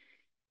needs.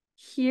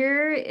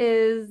 Here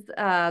is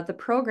the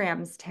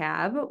Programs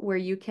tab, where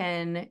you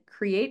can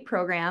create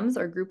programs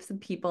or groups of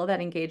people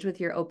that engage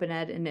with your open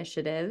ed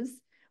initiatives,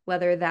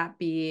 whether that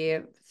be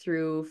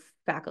through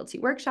faculty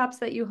workshops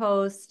that you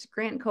host,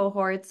 grant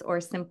cohorts, or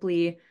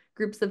simply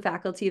groups of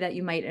faculty that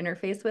you might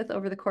interface with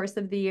over the course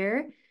of the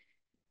year.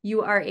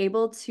 You are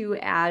able to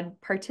add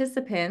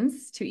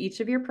participants to each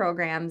of your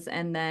programs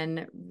and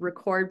then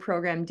record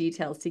program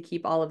details to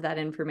keep all of that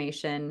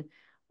information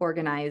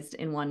organized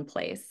in one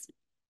place.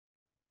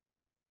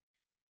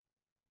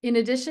 In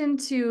addition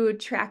to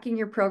tracking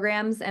your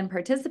programs and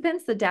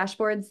participants, the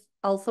dashboard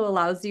also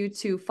allows you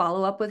to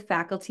follow up with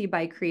faculty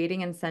by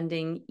creating and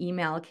sending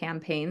email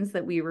campaigns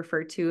that we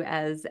refer to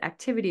as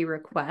activity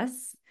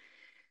requests.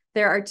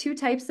 There are 2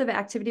 types of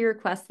activity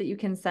requests that you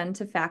can send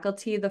to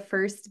faculty. The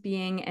first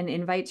being an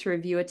invite to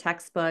review a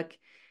textbook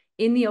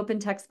in the open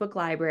textbook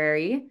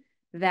library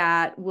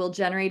that will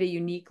generate a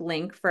unique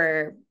link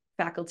for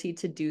faculty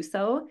to do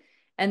so.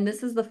 And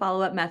this is the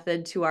follow-up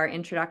method to our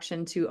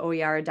Introduction to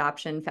OER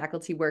Adoption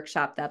faculty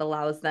workshop that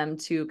allows them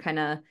to kind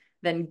of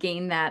then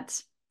gain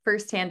that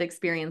firsthand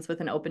experience with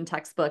an open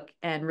textbook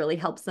and really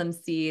helps them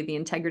see the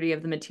integrity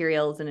of the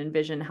materials and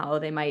envision how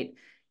they might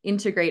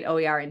integrate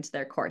OER into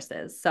their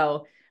courses.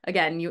 So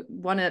again, you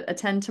want to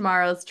attend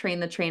tomorrow's Train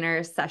the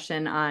Trainer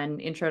session on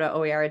Intro to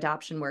OER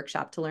Adoption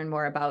workshop to learn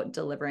more about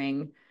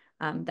delivering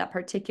that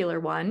particular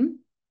one.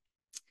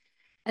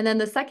 And then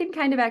the second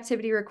kind of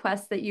activity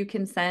request that you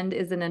can send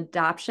is an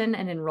adoption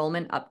and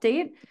enrollment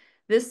update.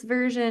 This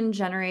version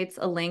generates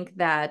a link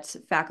that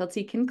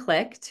faculty can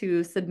click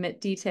to submit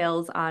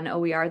details on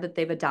OER that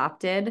they've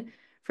adopted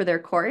for their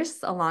course,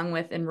 along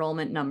with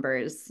enrollment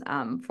numbers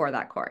for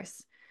that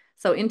course.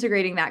 So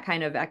integrating that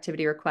kind of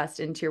activity request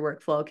into your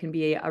workflow can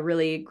be a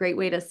really great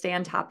way to stay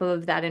on top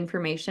of that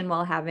information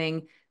while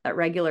having that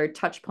regular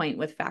touch point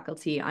with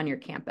faculty on your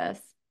campus.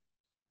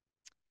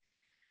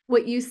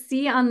 What you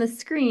see on the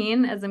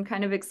screen as I'm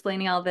kind of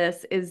explaining all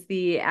this is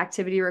the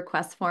activity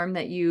request form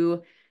that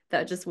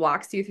just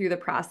walks you through the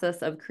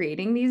process of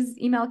creating these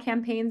email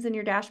campaigns in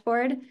your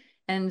dashboard.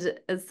 And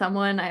as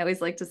someone, I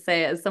always like to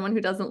say, as someone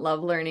who doesn't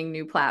love learning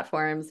new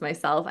platforms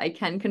myself, I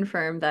can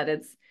confirm that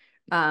it's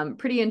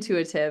pretty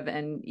intuitive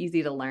and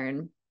easy to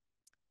learn.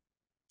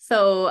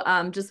 So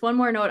just one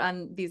more note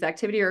on these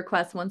activity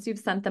requests. Once you've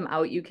sent them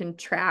out, you can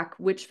track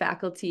which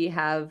faculty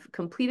have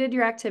completed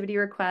your activity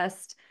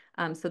request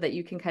so that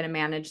you can kind of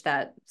manage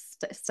that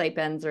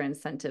stipends or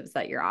incentives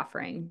that you're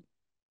offering.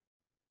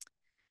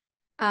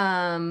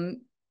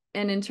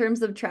 And in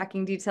terms of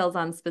tracking details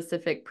on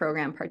specific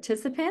program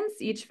participants,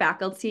 each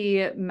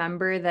faculty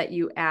member that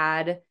you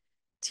add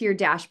to your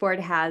dashboard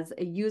has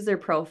a user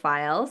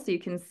profile. So you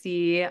can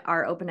see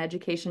our open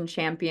education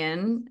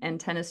champion and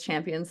tennis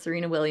champion,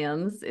 Serena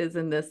Williams, is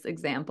in this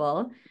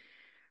example.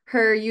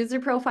 Her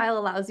user profile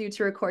allows you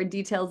to record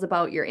details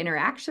about your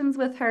interactions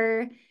with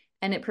her,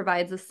 and it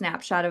provides a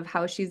snapshot of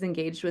how she's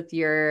engaged with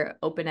your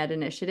open ed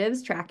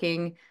initiatives,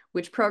 tracking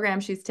which program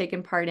she's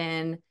taken part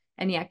in,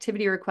 any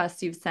activity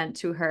requests you've sent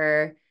to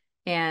her,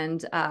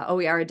 and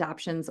OER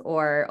adoptions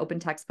or open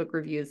textbook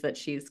reviews that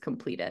she's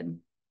completed.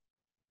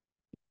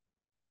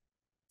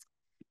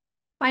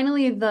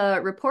 Finally, the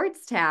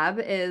reports tab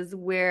is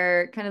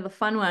where kind of the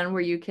fun one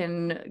where you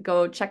can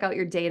go check out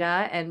your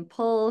data and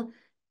pull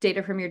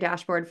data from your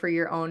dashboard for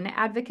your own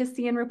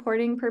advocacy and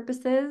reporting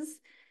purposes.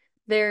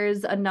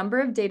 There's a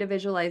number of data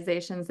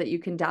visualizations that you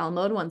can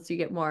download once you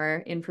get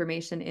more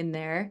information in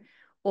there,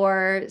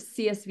 or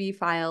CSV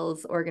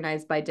files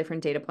organized by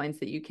different data points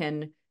that you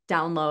can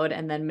download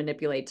and then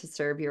manipulate to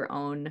serve your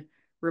own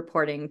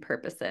reporting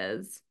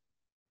purposes.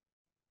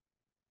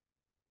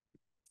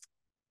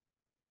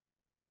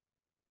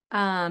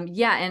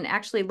 Yeah, and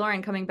actually,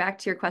 Lauren, coming back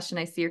to your question,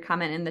 I see your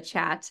comment in the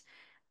chat.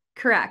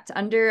 Correct.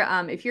 Under,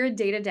 if you're a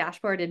data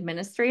dashboard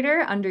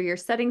administrator, under your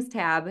settings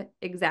tab,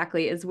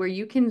 exactly, is where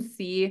you can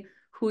see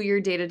who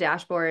your data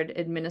dashboard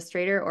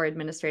administrator or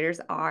administrators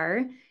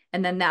are.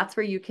 And then that's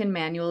where you can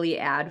manually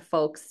add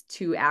folks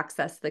to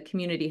access the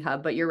community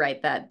hub. But you're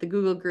right that the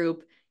Google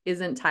group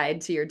isn't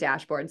tied to your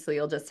dashboard, so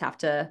you'll just have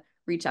to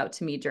reach out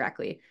to me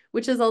directly,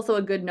 which is also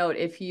a good note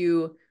if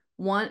you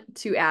want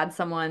to add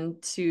someone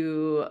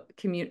to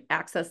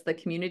access the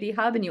community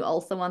hub and you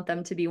also want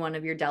them to be one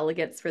of your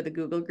delegates for the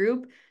Google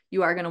group,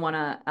 you are going to want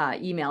to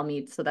email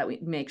me so that we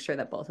make sure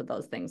that both of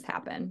those things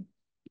happen.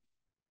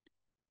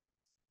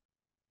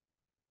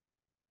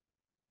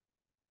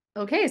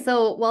 Okay,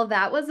 so while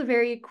that was a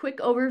very quick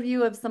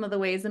overview of some of the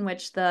ways in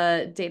which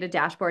the data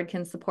dashboard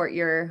can support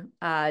your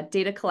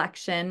data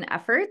collection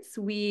efforts,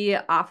 we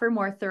offer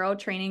more thorough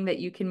training that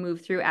you can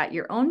move through at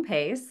your own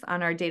pace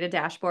on our data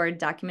dashboard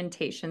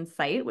documentation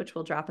site, which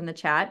we'll drop in the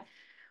chat.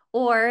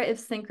 Or if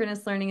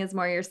synchronous learning is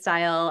more your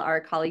style, our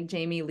colleague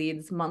Jamie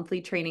leads monthly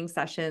training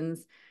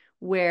sessions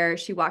where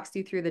she walks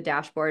you through the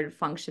dashboard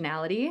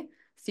functionality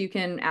so you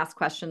can ask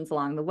questions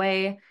along the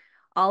way.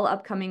 All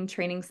upcoming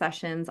training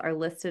sessions are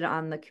listed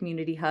on the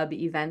Community Hub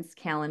events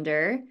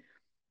calendar,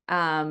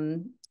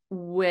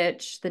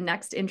 which the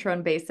next Intro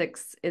and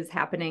Basics is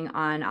happening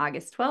on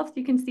August 12th,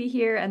 you can see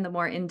here, and the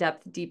more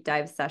in-depth deep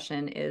dive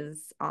session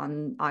is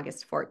on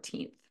August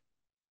 14th.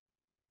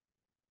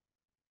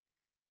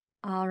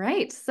 All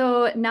right,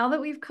 so now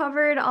that we've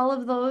covered all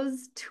of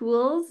those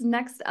tools,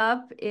 next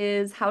up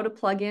is how to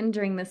plug in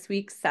during this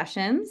week's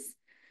sessions.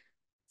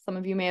 Some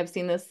of you may have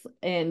seen this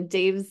in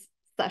Dave's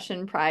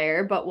session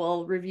prior, but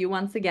we'll review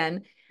once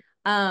again.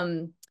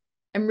 I'm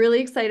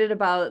really excited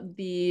about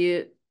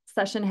the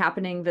session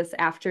happening this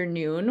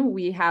afternoon.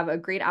 We have a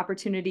great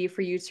opportunity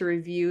for you to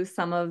review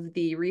some of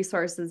the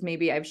resources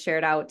maybe I've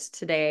shared out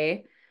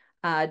today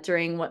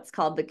during what's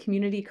called the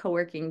Community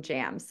Co-working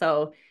Jam.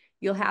 So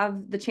you'll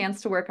have the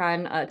chance to work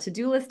on a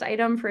to-do list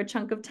item for a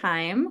chunk of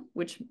time,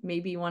 which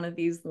may be one of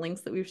these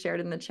links that we've shared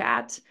in the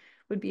chat.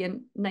 Would be a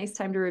nice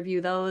time to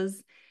review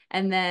those.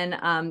 And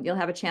then you'll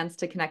have a chance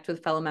to connect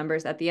with fellow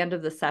members at the end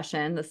of the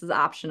session. This is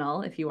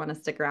optional if you want to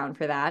stick around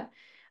for that,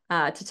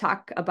 to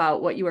talk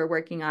about what you are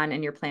working on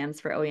and your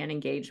plans for OEN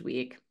Engage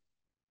Week.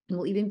 And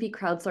we'll even be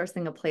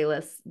crowdsourcing a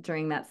playlist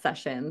during that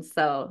session,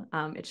 so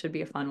it should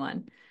be a fun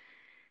one.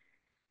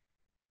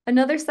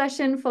 Another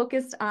session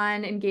focused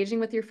on engaging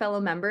with your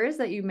fellow members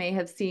that you may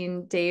have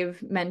seen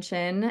Dave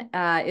mention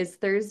is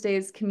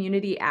Thursday's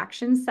community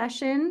action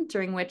session,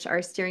 during which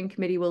our steering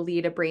committee will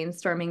lead a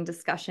brainstorming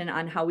discussion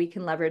on how we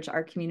can leverage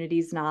our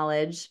community's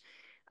knowledge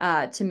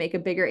to make a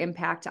bigger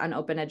impact on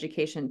open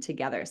education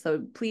together.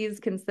 So please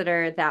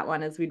consider that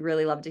one, as we'd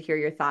really love to hear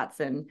your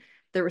thoughts. And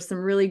there was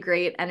some really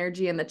great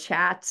energy in the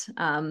chat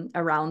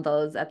around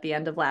those at the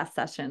end of last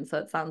session. So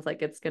it sounds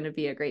like it's going to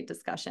be a great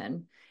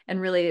discussion. And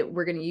really,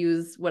 we're going to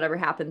use whatever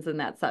happens in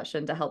that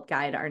session to help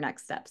guide our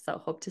next steps. So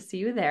hope to see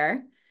you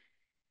there.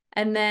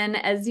 And then,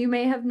 as you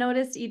may have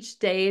noticed, each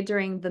day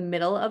during the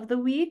middle of the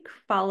week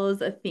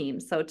follows a theme.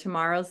 So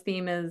tomorrow's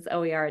theme is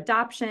OER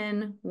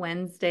adoption,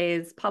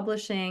 Wednesday's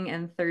publishing,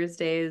 and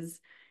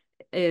Thursday's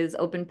is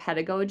open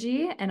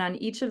pedagogy. And on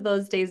each of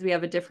those days, we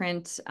have a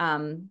different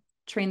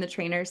Train the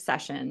Trainer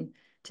session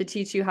to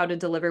teach you how to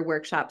deliver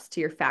workshops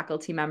to your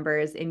faculty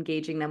members,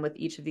 engaging them with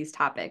each of these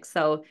topics.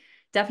 So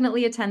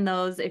definitely attend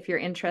those if you're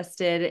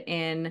interested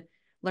in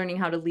learning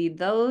how to lead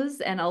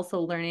those and also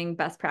learning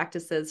best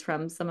practices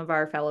from some of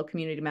our fellow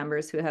community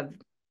members who have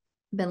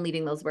been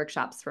leading those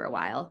workshops for a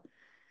while.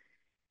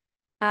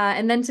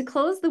 And then to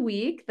close the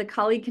week, the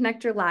Colleague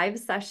Connector Live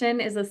session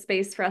is a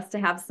space for us to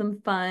have some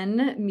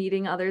fun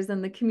meeting others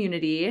in the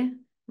community.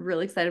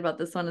 Really excited about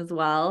this one as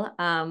well.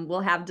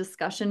 We'll have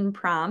discussion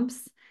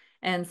prompts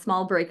and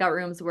small breakout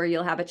rooms where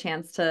you'll have a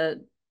chance to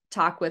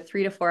talk with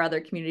 3 to 4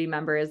 other community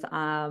members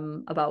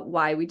about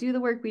why we do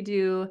the work we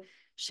do,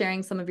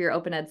 sharing some of your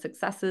open ed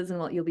successes and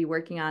what you'll be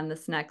working on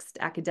this next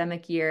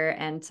academic year,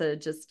 and to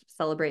just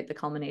celebrate the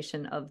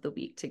culmination of the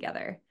week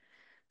together.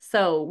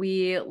 So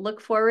we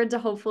look forward to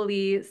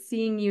hopefully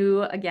seeing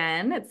you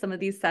again at some of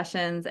these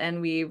sessions,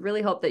 and we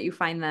really hope that you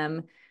find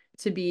them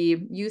to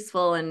be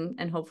useful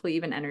and hopefully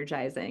even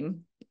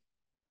energizing.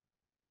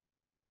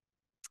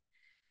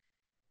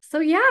 So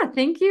yeah,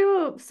 thank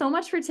you so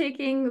much for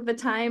taking the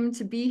time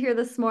to be here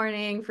this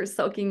morning, for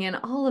soaking in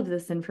all of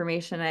this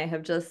information I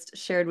have just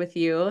shared with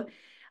you.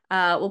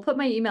 We'll put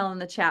my email in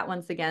the chat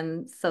once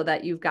again so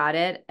that you've got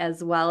it,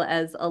 as well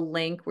as a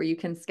link where you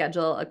can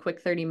schedule a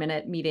quick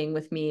 30-minute meeting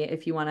with me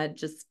if you want to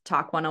just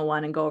talk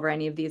one-on-one and go over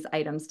any of these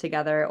items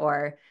together,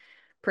 or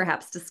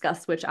perhaps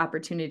discuss which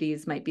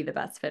opportunities might be the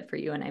best fit for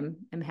you, and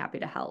I'm happy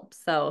to help.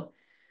 So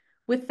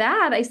with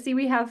that, I see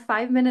we have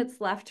 5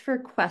 minutes left for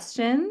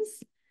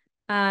questions.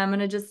 I'm going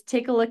to just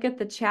take a look at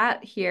the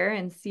chat here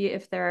and see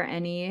if there are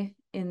any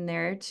in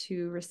there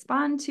to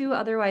respond to.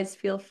 Otherwise,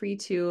 feel free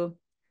to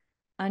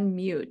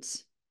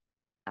unmute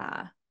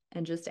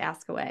and just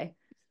ask away.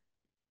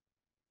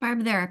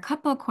 Barb, there are a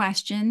couple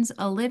questions.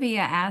 Olivia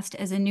asked,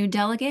 as a new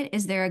delegate,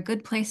 is there a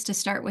good place to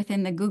start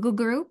within the Google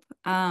group?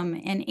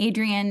 And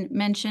Adrian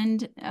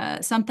mentioned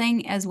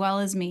something, as well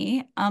as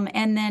me.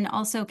 And then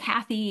also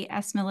Kathy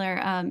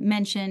Esmiller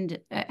mentioned,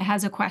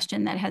 has a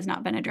question that has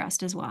not been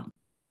addressed as well.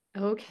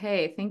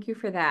 Okay, thank you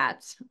for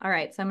that. All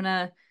right, so I'm going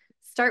to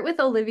start with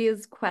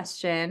Olivia's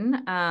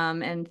question.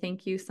 And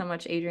thank you so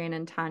much, Adrian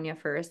and Tanya,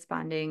 for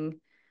responding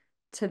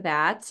to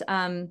that.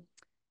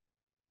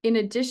 In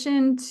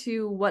addition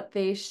to what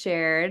they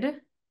shared,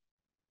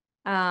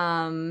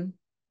 yes,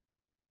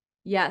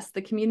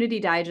 the Community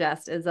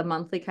Digest is a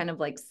monthly kind of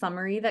like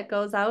summary that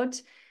goes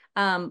out.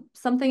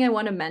 Something I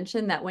want to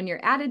mention, that when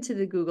you're added to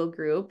the Google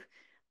group,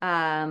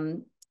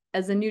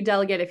 as a new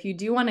delegate, if you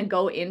do want to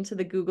go into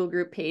the Google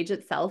group page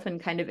itself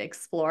and kind of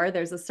explore,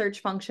 there's a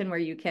search function where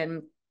you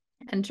can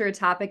enter a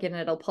topic and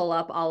it'll pull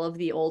up all of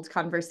the old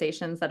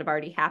conversations that have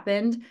already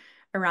happened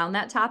around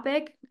that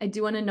topic. I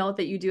do want to note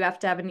that you do have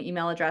to have an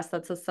email address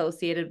that's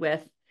associated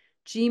with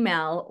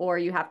Gmail, or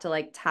you have to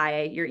like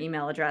tie your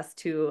email address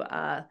to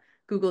a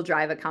Google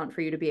Drive account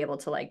for you to be able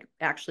to like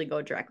actually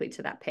go directly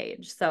to that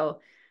page. So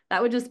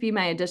that would just be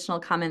my additional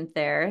comment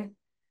there.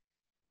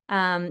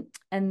 And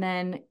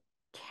then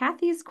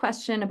Kathy's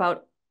question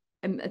about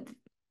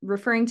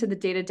referring to the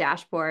data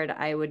dashboard,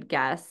 I would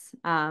guess.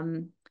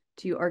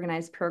 Do you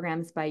organize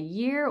programs by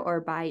year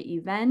or by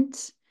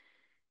event?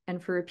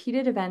 And for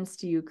repeated events,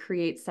 do you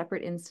create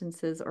separate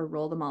instances or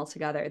roll them all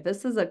together?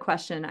 This is a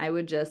question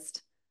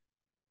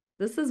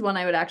this is one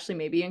I would actually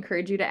maybe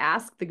encourage you to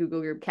ask the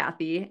Google group,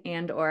 Kathy,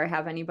 and or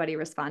have anybody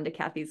respond to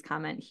Kathy's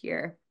comment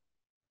here.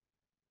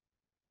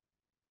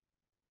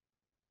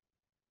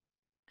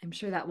 I'm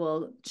sure that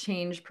will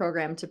change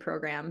program to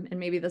program. And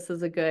maybe this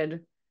is a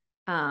good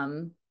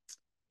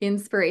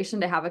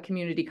inspiration to have a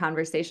community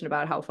conversation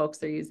about how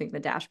folks are using the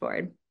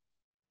dashboard.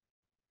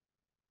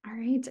 All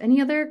right,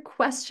 any other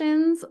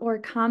questions or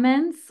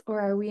comments,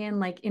 or are we in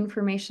like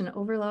information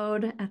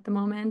overload at the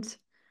moment?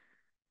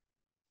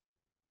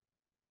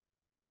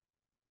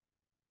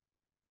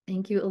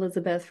 Thank you,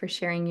 Elizabeth, for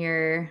sharing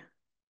your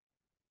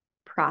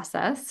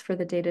process for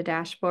the data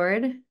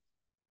dashboard.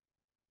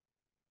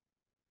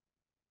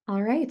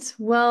 All right.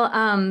 Well,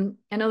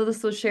 I know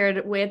this was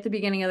shared way at the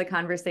beginning of the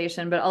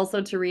conversation, but also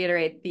to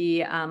reiterate,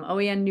 the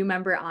OEN new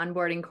member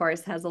onboarding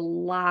course has a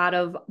lot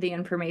of the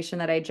information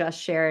that I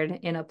just shared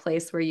in a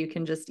place where you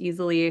can just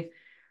easily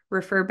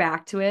refer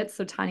back to it.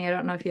 So Tanya, I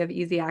don't know if you have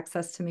easy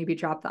access to maybe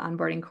drop the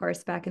onboarding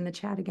course back in the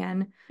chat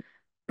again.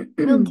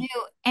 Will do.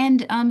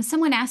 And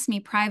someone asked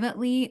me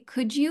privately,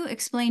 could you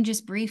explain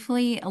just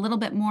briefly a little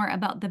bit more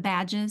about the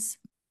badges?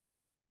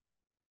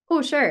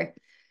 Oh, sure.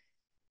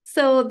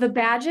 So the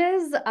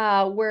badges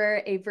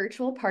were a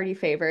virtual party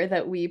favor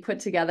that we put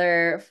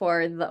together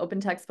for the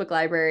Open Textbook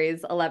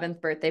Library's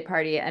 11th birthday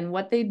party. And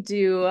what they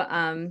do,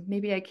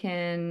 maybe I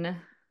can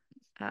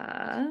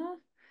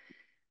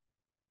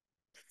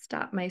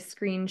stop my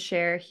screen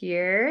share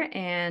here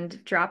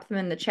and drop them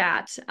in the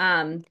chat.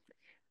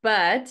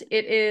 But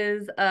it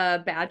is a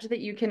badge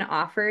that you can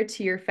offer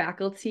to your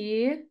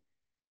faculty.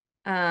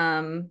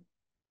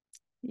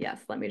 Yes,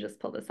 let me just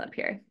pull this up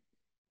here.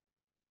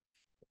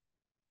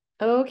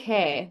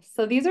 Okay,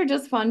 so these are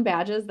just fun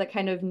badges that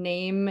kind of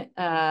name,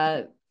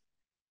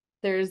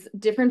 there's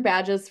different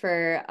badges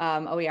for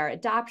OER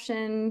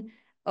adoption,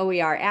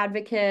 OER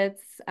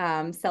advocates,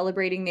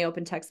 celebrating the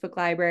Open Textbook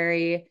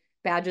Library,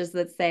 badges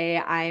that say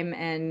I'm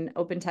an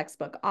open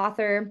textbook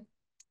author.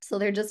 So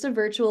they're just a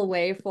virtual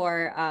way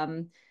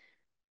for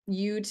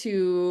you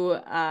to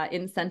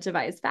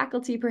incentivize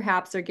faculty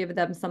perhaps, or give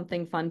them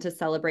something fun to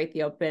celebrate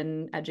the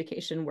open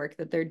education work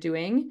that they're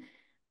doing.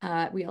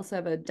 We also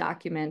have a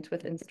document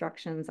with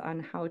instructions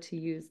on how to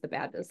use the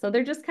badges. So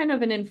they're just kind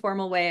of an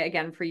informal way,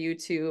 again, for you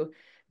to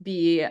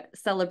be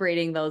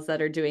celebrating those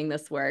that are doing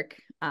this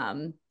work.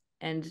 And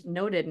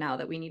noted now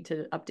that we need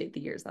to update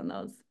the years on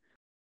those.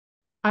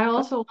 I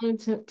also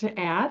wanted to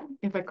add,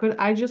 if I could,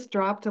 I just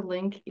dropped a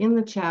link in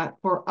the chat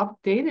for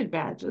updated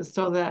badges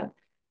so that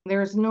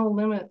there's no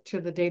limit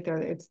to the date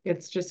there.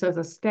 It's just says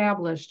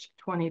established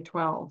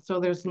 2012. So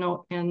there's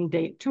no end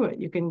date to it.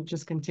 You can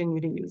just continue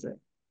to use it.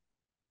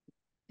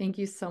 Thank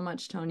you so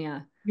much,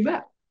 Tonya. You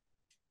bet.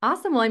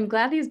 Awesome. Well, I'm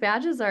glad these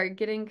badges are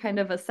getting kind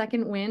of a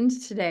second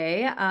wind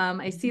today.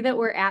 I see that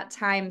we're at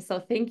time. So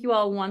thank you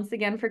all once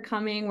again for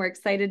coming. We're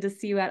excited to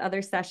see you at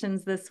other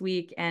sessions this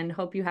week and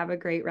hope you have a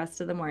great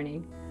rest of the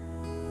morning.